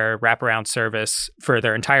 and care, wraparound service for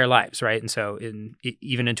their entire lives, right? And so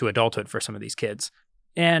even into adulthood for some of these kids.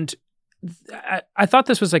 And I thought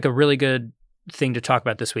this was like a really good thing to talk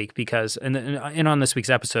about this week because, and on this week's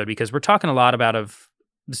episode, because we're talking a lot about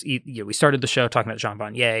we started the show talking about Jean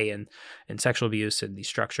Vanier and sexual abuse and these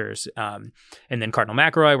structures. And then Cardinal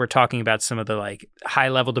McElroy, we're talking about some of the like high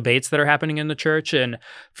level debates that are happening in the church. And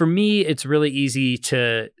for me, it's really easy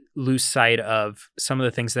to lose sight of some of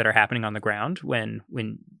the things that are happening on the ground when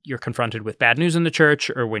you're confronted with bad news in the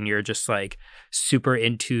church, or when you're just like super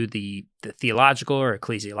into the theological or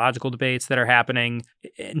ecclesiological debates that are happening.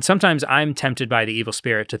 And sometimes I'm tempted by the evil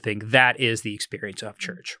spirit to think that is the experience of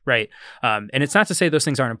church, right? And it's not to say those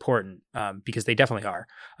things aren't important, because they definitely are.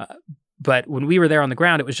 But when we were there on the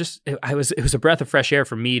ground, it was a breath of fresh air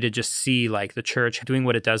for me to just see like the church doing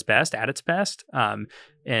what it does best at its best,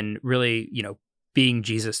 and really, being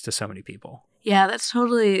Jesus to so many people. Yeah, that's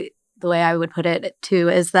totally the way I would put it too,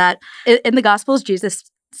 is that in the Gospels,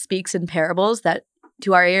 Jesus speaks in parables that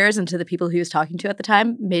to our ears and to the people he was talking to at the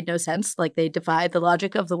time made no sense. Like they defied the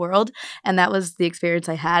logic of the world. And that was the experience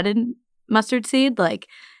I had in Mustard Seed. Like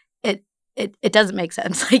it doesn't make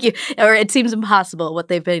sense. Or it seems impossible what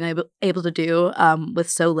they've been able to do with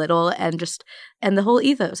so little, and the whole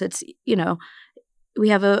ethos. It's, we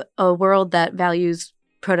have a world that values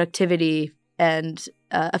productivity and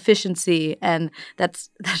efficiency, and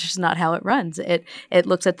that's just not how it runs. It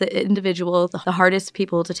looks at the individual, the hardest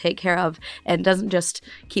people to take care of, and doesn't just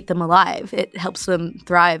keep them alive. It helps them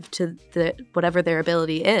thrive to whatever their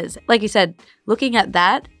ability is. Like you said, looking at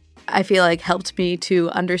that, I feel like helped me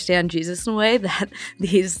to understand Jesus in a way that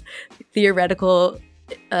these theoretical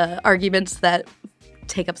arguments that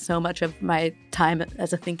take up so much of my time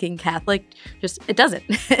as a thinking Catholic,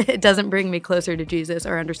 it doesn't bring me closer to Jesus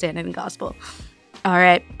or understanding the gospel. All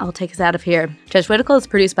right, I'll take us out of here. Jesuitical is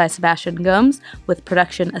produced by Sebastian Gomes with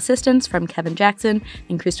production assistance from Kevin Jackson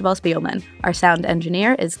and Cristobal Spielman. Our sound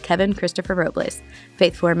engineer is Kevin Christopher Robles.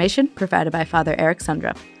 Faith formation provided by Father Eric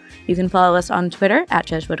Sundrup. You can follow us on Twitter at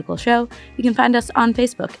Jesuitical Show. You can find us on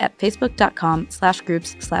Facebook at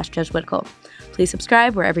facebook.com/groups/Jesuitical. Please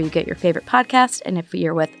subscribe wherever you get your favorite podcast, and if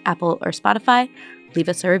you're with Apple or Spotify, leave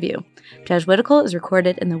us a review. Jesuitical is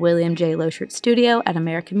recorded in the William J. Loschert Studio at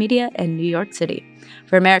American Media in New York City.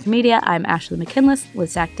 For American Media, I'm Ashley McKinless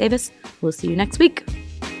with Zach Davis. We'll see you next week.